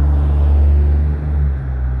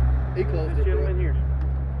 He closed This it, bro. gentleman here.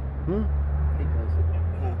 Hmm? He closed it.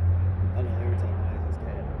 I know every time I ask this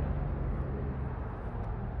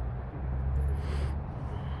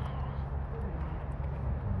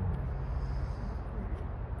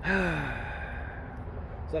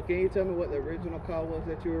So can you tell me what the original call was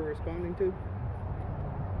that you were responding to?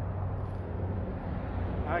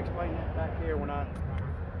 I explained that back here when I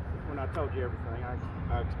told you everything.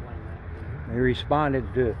 I explained that. They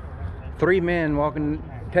responded to 3 men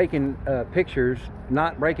taking pictures,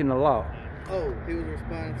 not breaking the law. Oh, he was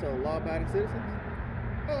responding to law-abiding citizens?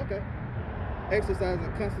 Oh, okay.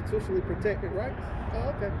 Exercising constitutionally protected rights?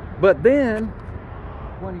 Oh, okay. But then,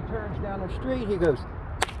 when he turns down the street, he goes,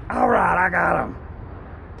 "All right, I got him."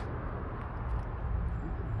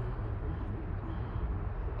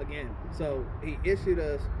 Again, so he issued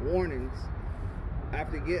us warnings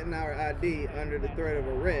after getting our ID under the threat of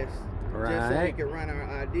arrest, just so he could run our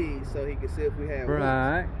ID so he could see if we had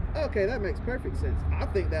Right. warrants. Okay, that makes perfect sense. I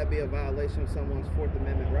think that'd be a violation of someone's Fourth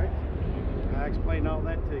Amendment rights. I explained all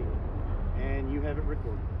that to you, and you have it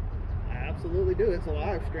recorded. I absolutely do. It's a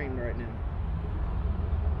live stream right now.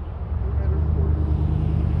 You have it recorded.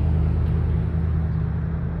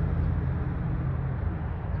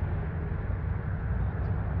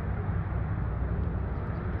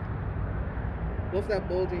 What's that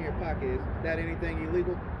bulge in your pocket? Is that anything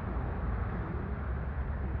illegal?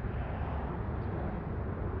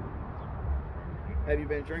 Have you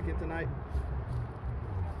been drinking tonight?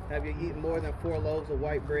 Have you eaten more than 4 loaves of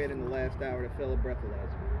white bread in the last hour to fill a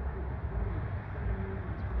breathalyzer?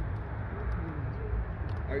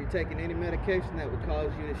 Are you taking any medication that would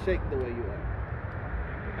cause you to shake the way you are?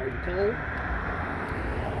 Are you cold?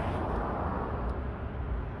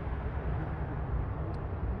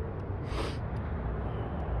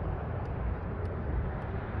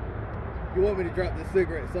 You want me to drop this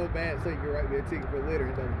cigarette so bad so you can write me a ticket for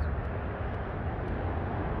littering, don't you?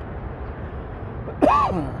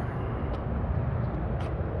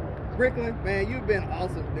 Bricklin, man, you've been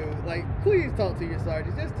awesome, dude. Like, please talk to your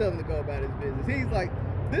sergeant. Just tell him to go about his business. He's like,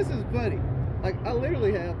 this is funny. Like, I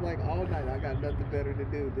literally have, like, all night, I got nothing better to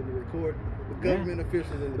do than to record the government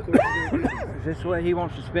officials in the course of their business. Is this what he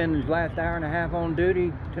wants to spend his last hour and a half on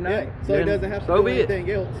duty tonight? Yeah, so he doesn't have to do anything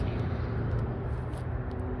else.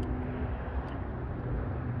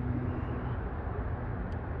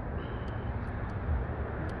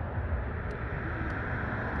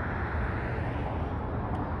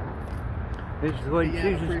 This is what he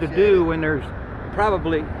chooses to do when there's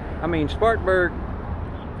probably, I mean, Spartanburg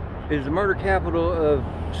is the murder capital of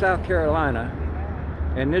South Carolina,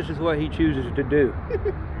 and this is what he chooses to do.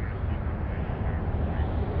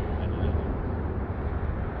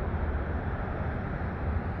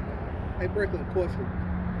 Hey, Bricklin, question.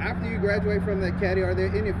 After you graduate from that caddy, are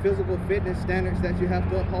there any physical fitness standards that you have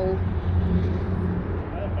to uphold? I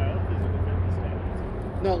have my own physical fitness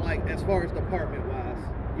standards. No, like as far as department-wise,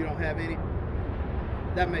 you don't have any?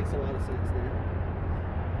 That makes a lot of sense then.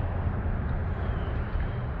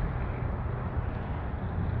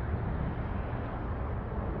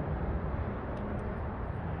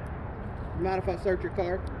 Mind if I search your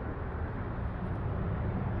car? Do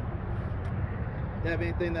you have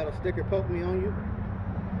anything that'll stick or poke me on you?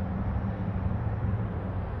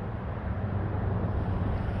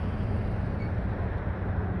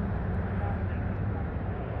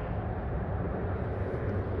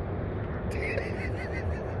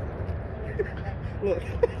 Look,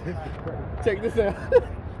 check this out.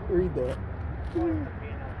 Read that.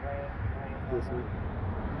 This week.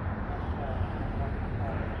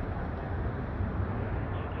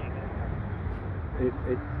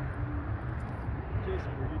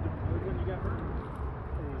 Jason, were you deployed when you got hurt?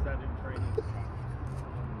 Or was that in training?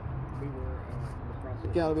 We were in the process.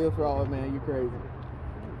 Accountability for all, man. You crazy.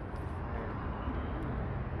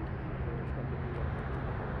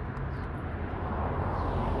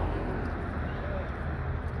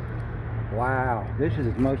 Wow, this is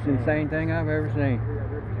the most insane thing I've ever seen.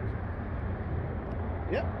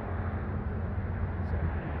 Yep.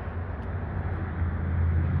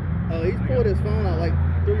 Oh, he's pulled his phone out like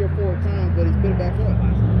 3 or 4 times, but he's put it back up.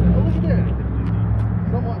 Oh, look at that.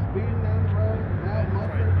 Someone's speeding down the road, loud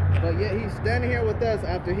muffler. But yet he's standing here with us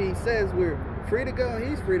after he says we're free to go and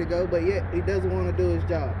he's free to go, but yet he doesn't want to do his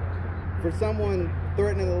job. For someone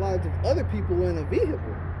threatening the lives of other people in a vehicle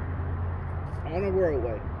on a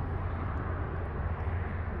roadway.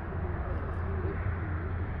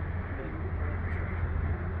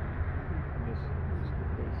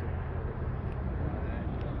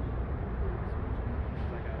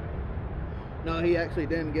 No, he actually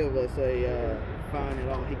didn't give us a fine at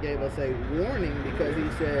all. He gave us a warning because he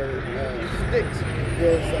said Sticks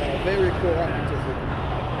was very cooperative with him.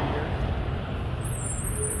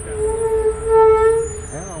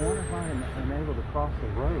 Well, I wonder if I'm able to cross the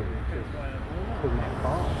road with my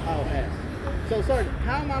car. I'll ask. So, sir,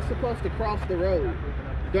 how am I supposed to cross the road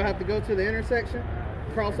Do I have to go to the intersection,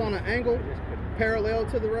 cross on an angle, parallel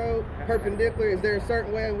to the road, perpendicular? Is there a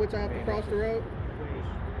certain way in which I have to cross the road?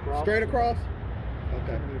 Straight across?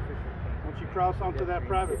 Okay. Once you cross onto that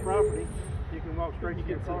private property, you can walk straight to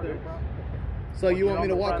your car. So you want me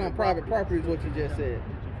to walk on private property is what you just said?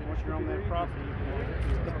 Once you're on that property, you can walk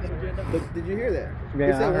to your car. But did you hear that? Yeah,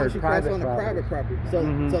 He said I heard once you cross private on the private property. So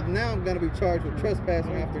so now I'm going to be charged with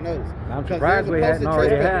trespassing after notice. I'm 'Cause surprised there's a we hadn't posted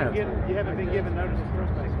already trespass- had them. You haven't been given notice of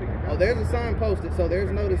trespassing. Oh, there's a sign posted, so there's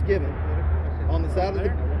notice given. On the side of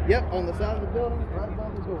the, yep, on the side of the building, right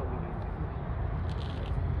above the door.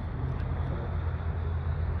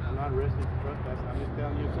 I'm not arrested for trespassing. I'm just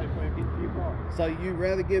telling you a safe way to get to your car. So you'd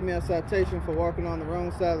rather give me a citation for walking on the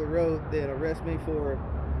wrong side of the road than arrest me for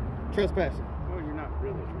trespassing? Well, you're not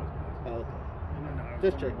really trespassing. Oh, okay.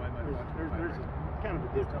 Just check. There's kind of a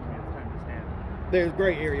difference between the time to stand. There's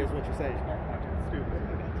gray areas, what you're saying. Stupid.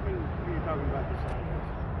 When you're talking about the sign.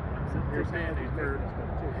 I'm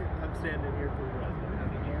standing here for what?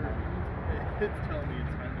 It's telling me it's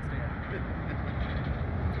time to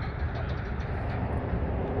stand.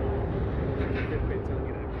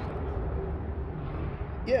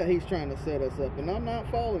 Yeah, he's trying to set us up, and I'm not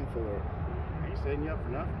falling for it. He's setting you up for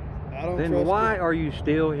nothing. I don't Then trust why him. are you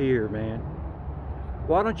still here, man?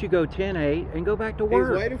 Why don't you go 10-8 and go back to He's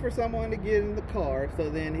work? waiting for someone to get in the car so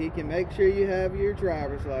then he can make sure you have your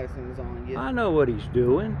driver's license on you. I know what he's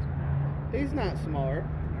doing. He's not smart.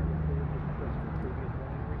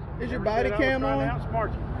 Is your Never body said I was cam trying to on?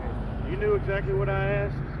 outsmart you. You knew exactly what I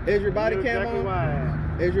asked. Is your body You knew cam exactly on? why I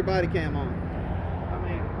asked. Is your body cam on? I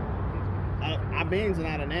mean, I mean's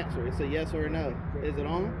not an answer. It's a yes or a no. Is it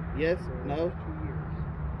on? Yes? No?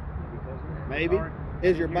 Maybe?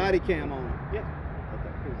 Is your body cam on? yeah.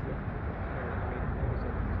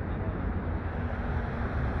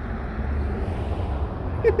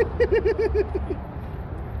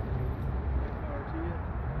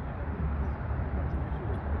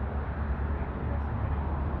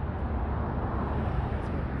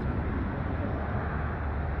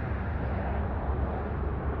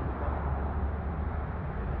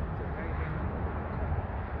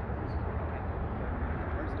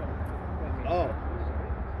 Oh.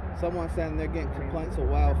 Someone's saying they're getting complaints of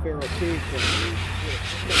wild feral pigs from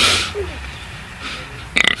you.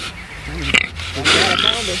 I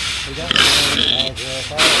found it.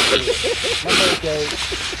 My birthday.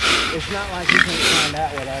 It's not like you can find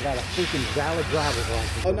out what I got a freaking valid driver's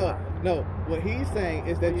license. Oh, no. No. What he's saying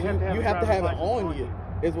is that you have to have it on you,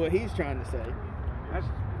 is what he's trying to say.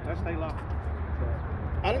 That's state law.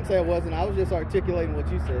 I didn't say it wasn't. I was just articulating what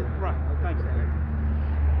you said. Right. Thanks.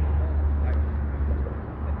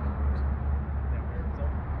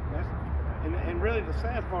 And really the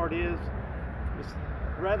sad part is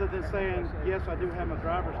rather than saying, yes, I do have my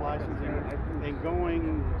driver's license and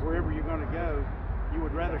going wherever you're going to go, you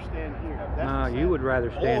would rather stand here. No, you would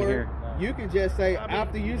rather stand Or here. you can just say, I mean,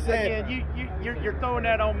 after you said... Again, you're throwing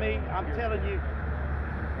that on me. I'm telling you,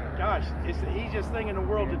 gosh, it's the easiest thing in the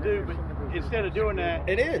world to do, but instead of doing that,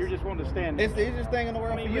 It is. you're just wanting to stand there. It's the easiest thing in the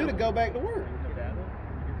world for you to go back to work.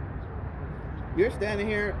 You're standing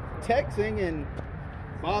here texting and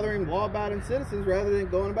bothering law-abiding citizens rather than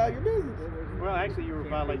going about your business. Well, actually, you were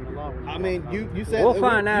violating the law. I mean, you said We'll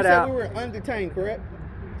find that out. we were undetained, correct?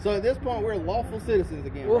 So at this point, we're lawful citizens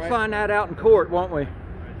again, We'll right? find that out in court, won't we?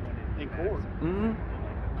 In court. Mm-hmm.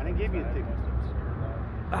 I didn't give you a ticket.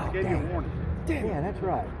 I gave you a warning. Damn Yeah, it. that's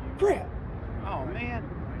right. Crap. Oh, man.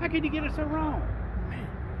 How can you get it so wrong?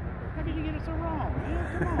 How can you get it so wrong, man?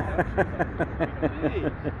 Come on.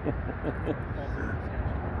 Jeez.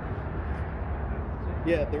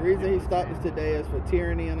 Yeah, the reason he stopped us today is for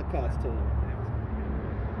tyranny in a costume.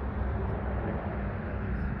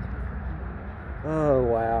 Oh,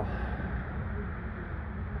 wow.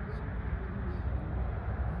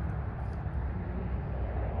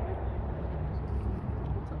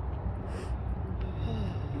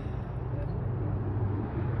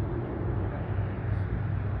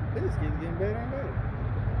 This keeps getting better and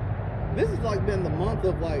better. This has like been the month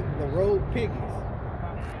of like the road piggies.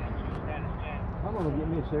 I'm going to get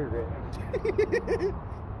me a cigarette.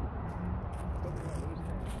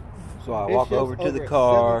 So I It walk shows over to the over at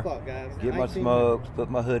car, 7 o'clock, guys. get my 19 smokes, put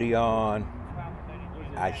my hoodie on.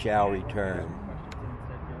 I shall return.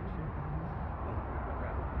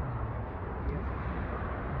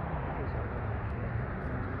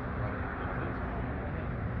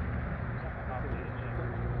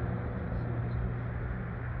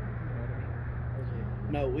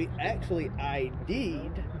 No, we actually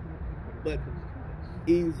ID'd, but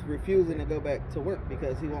he's refusing to go back to work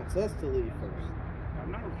because he wants us to leave first.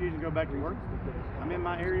 I'm not refusing to go back to work. I'm in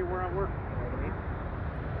my area where I work.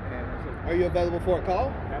 Are you available for a call?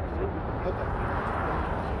 Absolutely. Okay.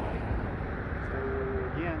 So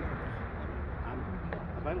again, I'm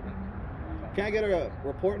available. Can I get a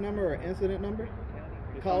report number or incident number?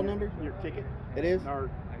 It's Call on number? Your ticket. It is? Or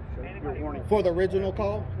your warning. For the original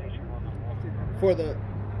call? For the...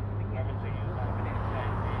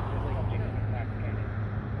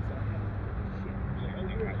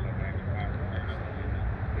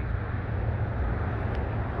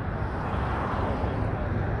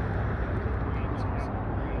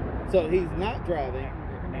 So he's not driving,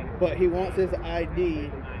 but he wants his ID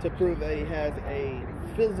to prove that he has a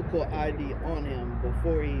physical ID on him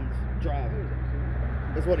before he's driving.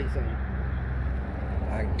 That's what he's saying.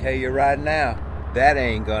 I can tell you right now, that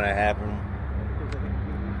ain't gonna happen.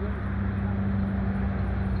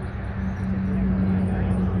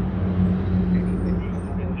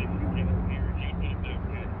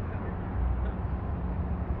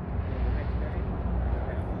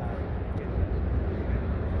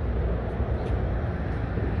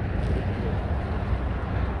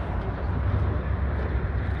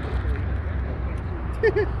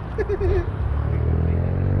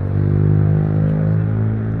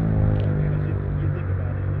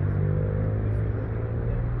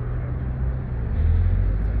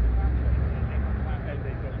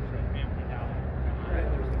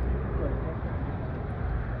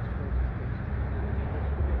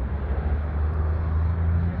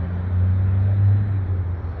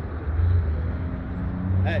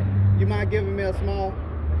 Hey, you mind giving me a smile?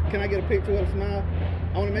 Can I get a picture with a smile?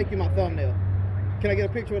 I want to make you my thumbnail. Can I get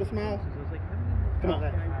a picture with a smile? Come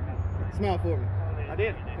on. Smile for me. I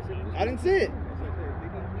did. I didn't see it.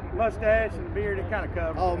 Mustache and beard, it kind of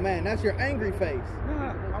covers. Oh man, that's your angry face.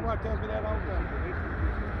 My wife tells me that all the time.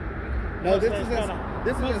 No, this is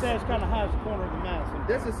mustache kind of hides the corner of the mouth.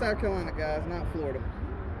 This is South Carolina, guys, not Florida.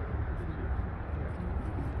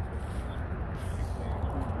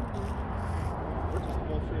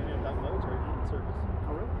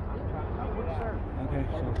 Okay,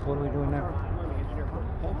 so what are we doing now?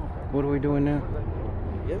 What are we doing now?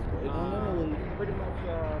 Yes, Pretty much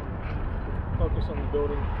focus on the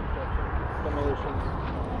building, construction, demolitions.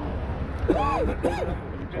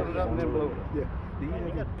 Build it up and then blow it up. Yeah. Do you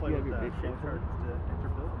have your big shape charges to enter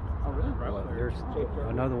buildings? Oh, really? Well, there's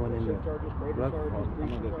another one in the Charges, labor glove charges,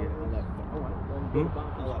 compartment. grease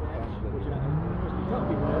charges.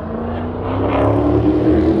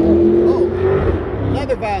 Oh,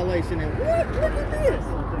 another violation. And what? Look at this.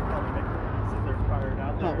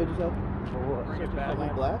 Huh, what'd you say?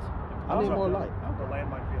 Like glass? I need more light. The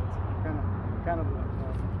landmine fields. Kind of.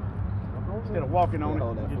 Instead of walking on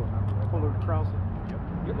it, you pull it across it.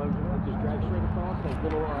 Yep. Load it up, just drag straight across those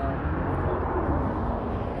little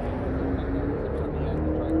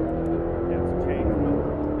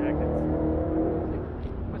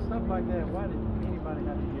But stuff like that, why did anybody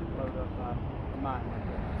have to get loaded up by a mine like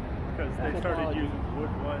that? Because they started using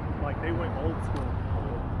wood one, like they went old school.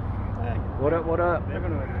 What up, what up? They're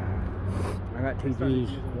gonna I got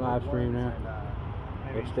TG's live stream now.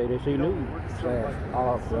 Upstate SC News /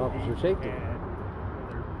 Officer Safety. And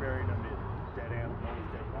they're buried under dead animals,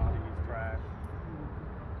 dead bodies, trash.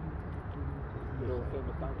 little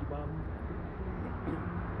famous donkey bomb.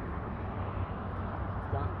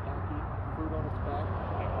 Donkey, fruit on its back.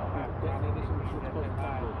 Detonated some shit's supposed to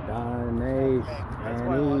come with. Nice, That's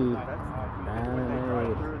why a lot of Danny. that's when they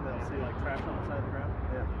drive through and they'll see like trash on the side of the ground.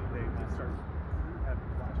 Yeah, they just start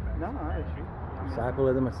having flashbacks. No, I Disciple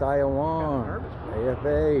of the Messiah 1.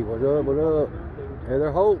 AFA, what up, what up?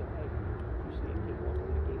 Heather Hope.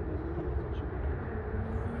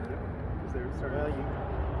 Because they started,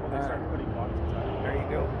 when they started putting boxes out. There you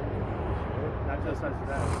go. Not just as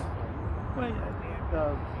that.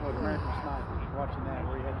 Well, what American Sniper, watching that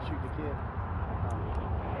where he had to shoot the kid.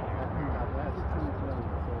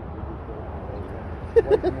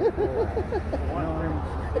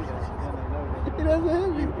 He doesn't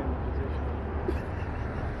have you.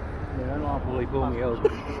 Yeah, unlawfully pull me over.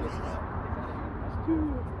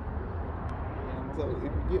 So if you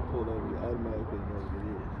get pulled over, you automatically know what it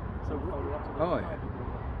is. Oh, yeah.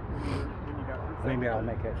 Maybe I'll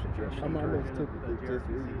make that suggestion. I'm almost typically just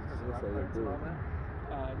read. That's how they do it.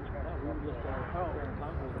 I'm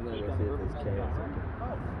not gonna see if it's chance.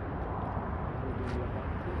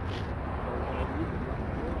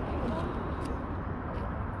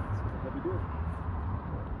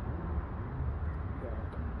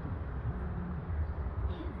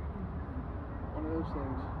 One of those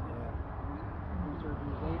things. Yeah. 30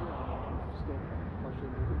 years later, still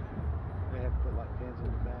partially moving. They have to put like pins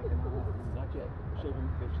in the back and all that. Not yet.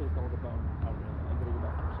 They've shaved all the bone. Oh, really? I'm gonna go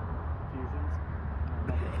back there. Fusions.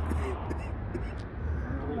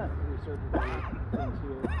 know.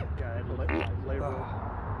 Yeah, labor.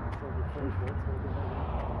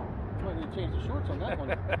 Might need to change the shorts on that one.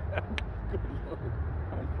 There's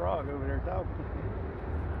a frog over there talking.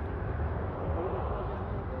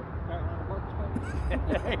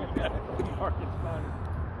 Marcus Spanish.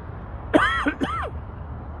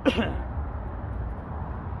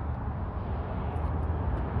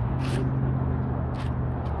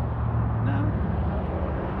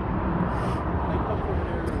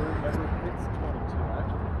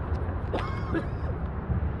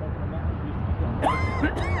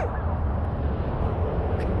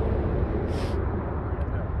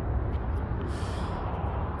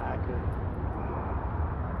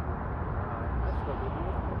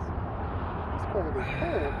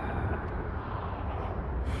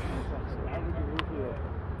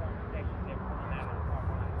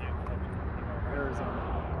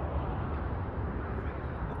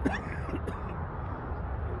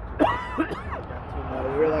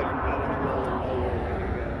 We're like out of the middle of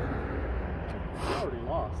nowhere. I already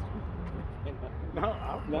lost. No,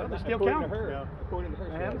 they still according count. to her. Yeah. According to her,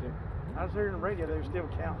 she has it. I was hearing the radio, they were still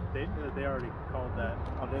counting. They already called that.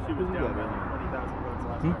 Oh, did She they? was down by like 20,000 votes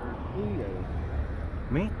last I heard.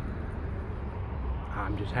 Me?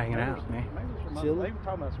 I'm just hanging out, man. Maybe it's from Chilling? they were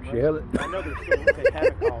talking about some Chilling. I know they're still, they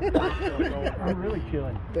haven't called. They're still going. I'm really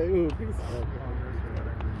chilling. Dude, piece of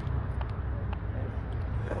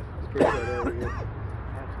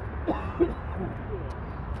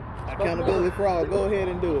accountability for all. Go ahead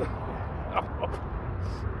and do it.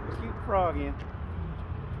 Just keep the frog in.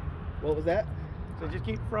 What was that? So just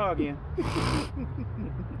keep the frog in.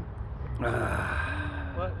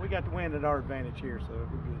 Well, we got the wind at our advantage here, so we're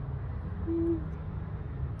good.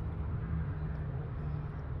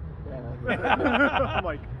 I'm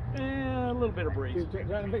like, A little bit of breeze. Trying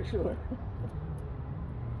to make sure.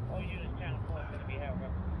 All units down to 4 going to be held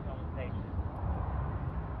up on the station.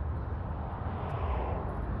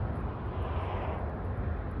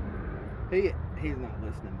 He's not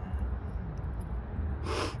listening, man.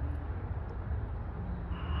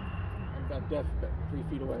 I'm about deaf, about 3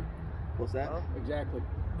 feet away. What's that? Exactly.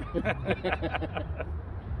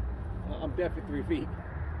 I'm deaf at 3 feet.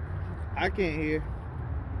 I can't hear.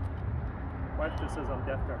 wife just says I'm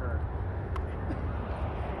deaf to her.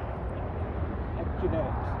 That's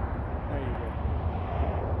genetics. There you go.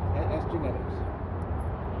 That's genetics.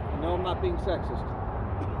 And no, I'm not being sexist.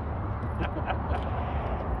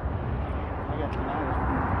 I got the Niners.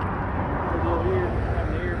 The little ear,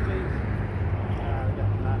 having the earpiece. I got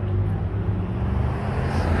the Niners.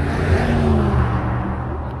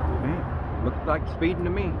 Looks like speeding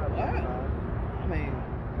to me. What? I mean,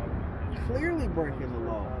 clearly breaking the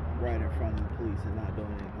law right in front of the police and not doing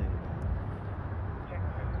anything about it.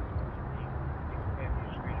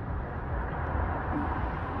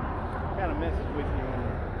 Kind of messes with you when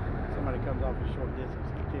somebody comes off a short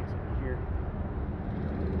distance and kicks it. You hear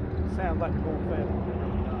it sounds like they're going fast, but they're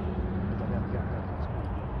really not. Because they haven't got that speed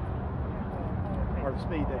yet. Or the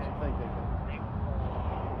speed that you think they've got.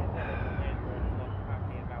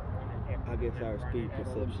 I guess our speed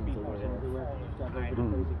perception's a little off.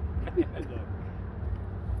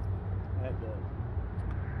 That does.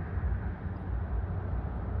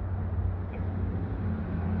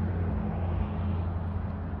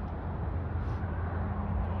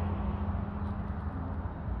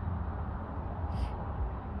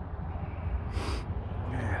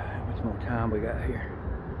 How much more time we got here?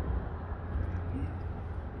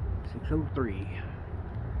 6:03.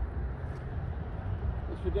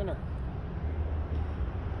 What's for dinner?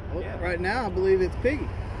 Well, right now, I believe it's piggy.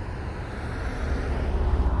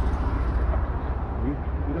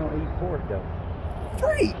 You don't eat pork though.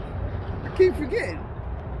 Free! I keep forgetting.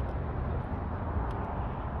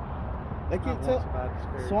 They keep telling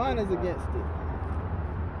swine is against it.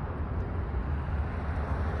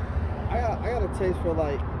 I got a taste for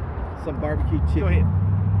like some barbecue chicken. Go ahead.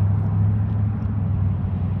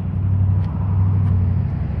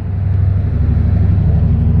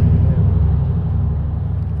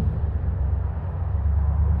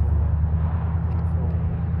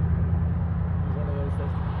 One of those that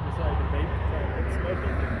decided to vape and smoke it.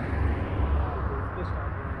 This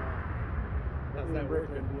time, how's that Rick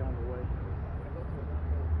working? will be on the way.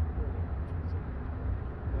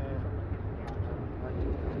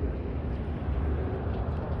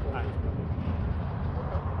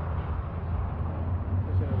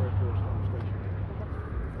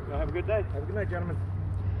 Y'all have a good day. Have a good night, gentlemen.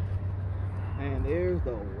 And there's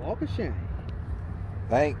the walk of shame.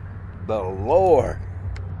 Thank the Lord.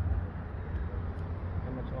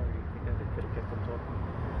 How much longer do you think that they could have kept them talking?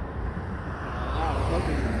 Wow,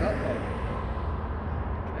 something felt like.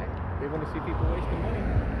 want to see people wasting money.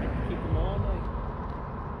 They can keep them all night.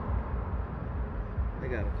 They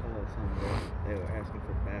got a call somewhere. They were asking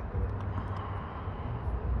for backup.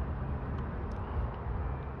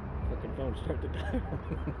 Fucking phone start to die.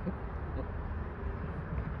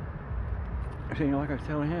 See, like I was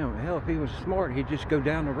telling him, hell, if he was smart, he'd just go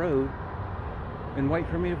down the road and wait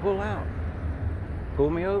for me to pull out. Pull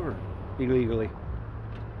me over illegally.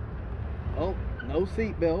 Oh, no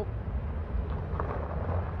seatbelt.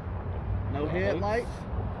 No headlights.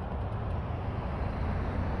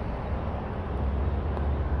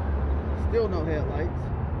 Still no headlights.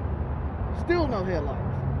 Still no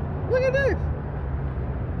headlights. Look at this.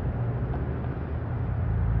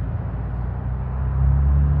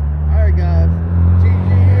 Alright guys, GG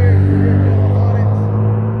here, Real Audits,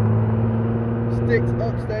 Sticks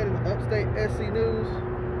Upstate and Upstate SC News.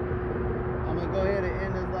 I'm going to go ahead and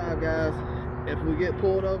end this live, guys. If we get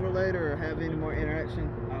pulled over later or have any more interaction,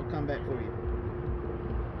 I'll come back for you.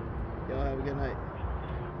 Y'all have a good night.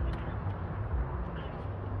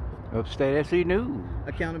 Upstate SC News.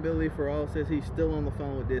 Accountability for All says he's still on the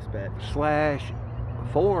phone with dispatch.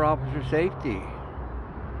 /4 officer safety.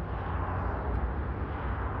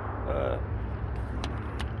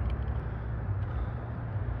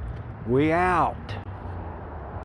 We out.